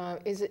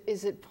that,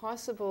 is it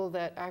possible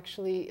that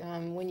actually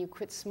when you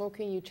quit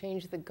smoking, you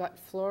change the gut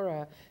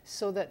flora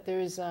so that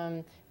there's,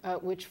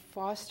 which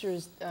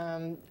fosters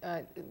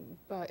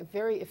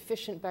very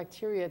efficient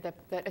bacteria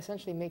that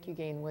essentially make you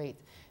gain weight.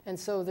 And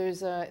so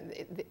there's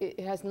it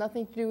has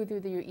nothing to do with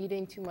whether you're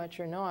eating too much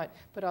or not,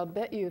 but I'll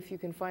bet you if you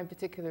can find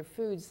particular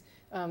foods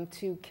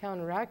to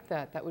counteract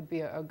that, that would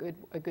be a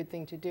good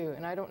thing to do.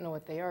 And I don't know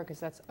what they are because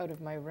that's out of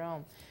my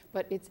realm.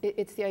 But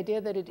it's the idea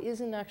that it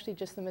isn't actually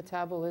just the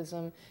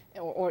metabolism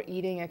or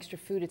eating extra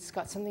food. It's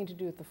got something to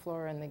do with the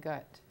flora in the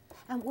gut.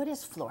 And what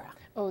is flora?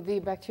 Oh, the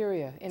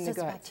bacteria in the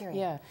gut.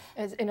 Bacteria.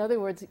 Yeah. In other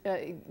words,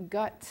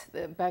 gut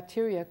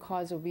bacteria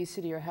cause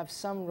obesity or have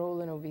some role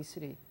in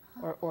obesity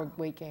or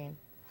weight gain.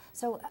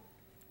 So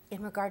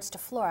in regards to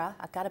flora,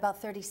 I've got about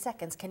 30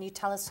 seconds. Can you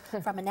tell us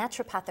from a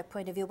naturopathic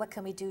point of view, what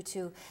can we do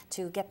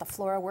to get the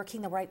flora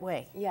working the right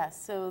way? Yes,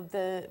 so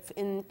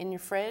in your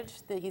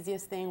fridge, the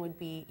easiest thing would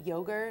be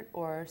yogurt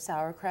or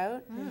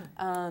sauerkraut.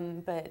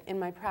 But in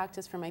my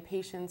practice for my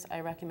patients,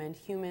 I recommend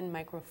human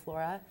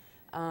microflora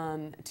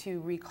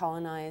to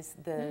recolonize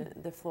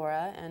the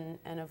flora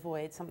and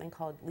avoid something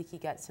called leaky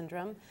gut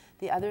syndrome.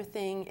 The other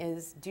thing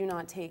is do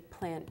not take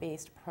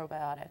plant-based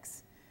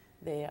probiotics.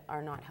 They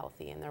are not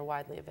healthy and they're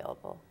widely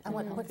available. And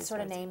what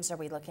sort of names are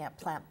we looking at,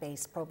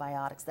 plant-based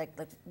probiotics?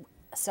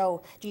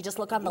 So do you just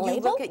look on the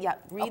label?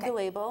 Read the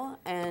label,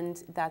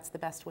 and that's the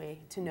best way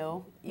to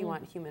know you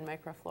want human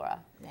microflora.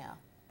 Yeah.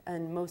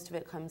 And most of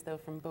it comes though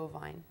from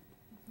bovine.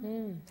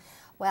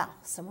 Well,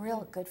 some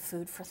real good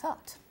food for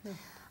thought.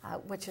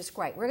 Which is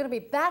great. We're going to be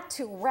back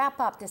to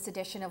wrap up this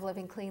edition of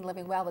Living Clean,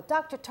 Living Well with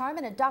Dr.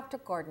 Tarman and Dr.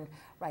 Gordon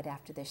right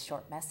after this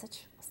short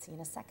message. We'll see you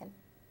in a second.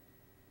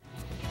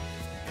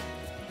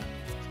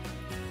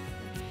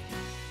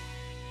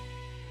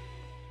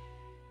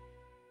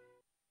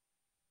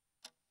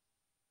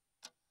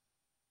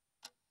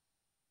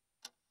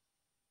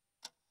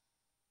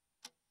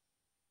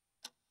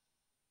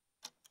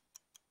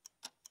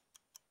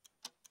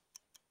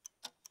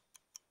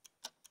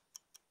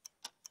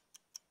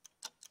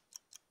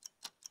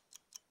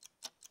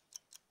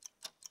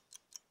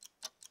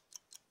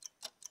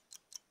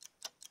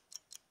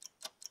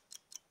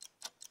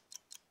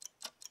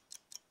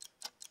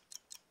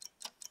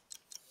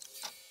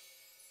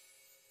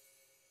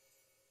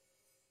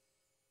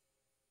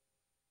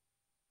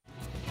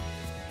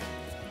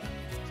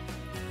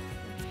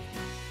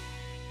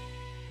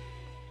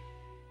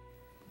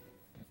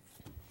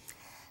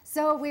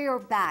 So we are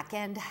back,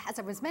 and as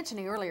I was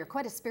mentioning earlier,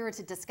 quite a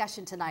spirited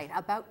discussion tonight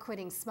about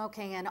quitting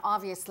smoking, and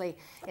obviously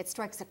it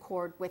strikes a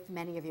chord with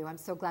many of you. I'm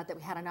so glad that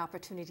we had an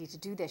opportunity to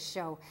do this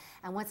show,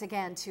 and once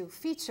again to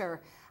feature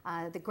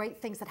the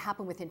great things that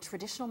happen within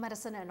traditional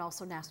medicine and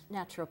also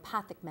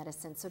naturopathic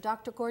medicine. So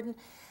Dr. Gordon,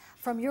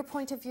 from your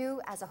point of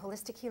view as a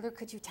holistic healer,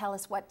 could you tell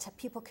us what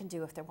people can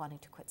do if they're wanting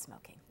to quit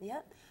smoking?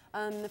 Yep.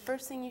 The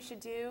first thing you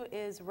should do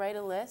is write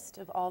a list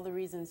of all the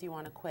reasons you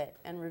want to quit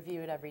and review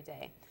it every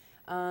day.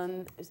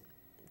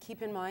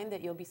 Keep in mind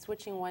that you'll be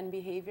switching one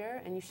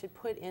behavior and you should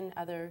put in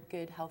other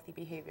good healthy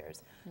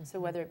behaviors. So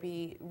whether it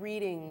be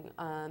reading,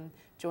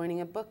 joining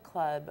a book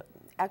club,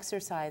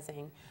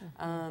 exercising,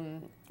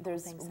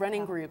 there's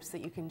running groups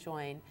that you can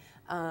join.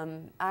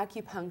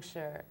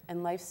 Acupuncture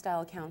and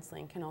lifestyle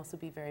counseling can also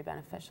be very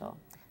beneficial.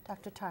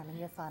 Dr. Tarman,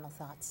 your final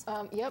thoughts.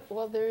 Yep.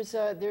 Well, there's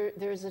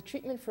a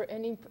treatment for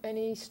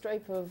any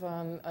stripe of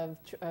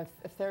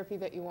therapy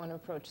that you want to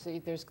approach. So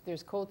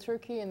there's cold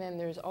turkey, and then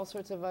there's all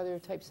sorts of other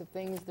types of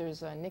things.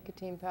 There's a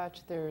nicotine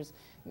patch. There's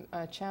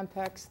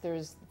Champex.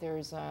 There's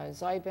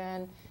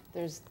Zyban.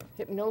 There's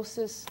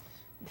hypnosis.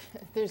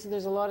 There's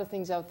a lot of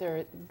things out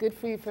there. Good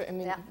for you.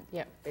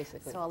 Yeah,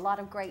 basically. So a lot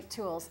of great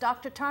tools.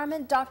 Dr.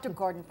 Tarman, Dr.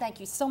 Gordon,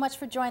 thank you so much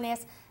for joining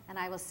us, and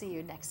I will see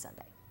you next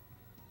Sunday.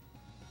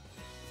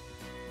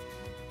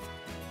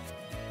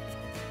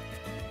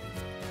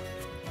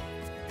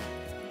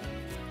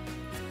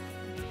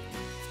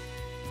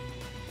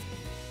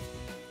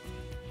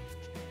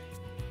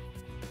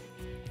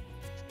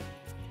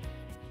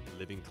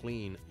 Living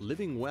Clean,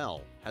 Living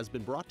Well has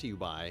been brought to you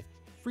by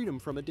Freedom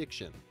from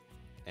Addiction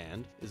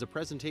and is a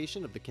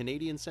presentation of the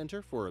Canadian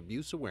Centre for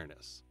Abuse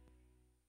Awareness.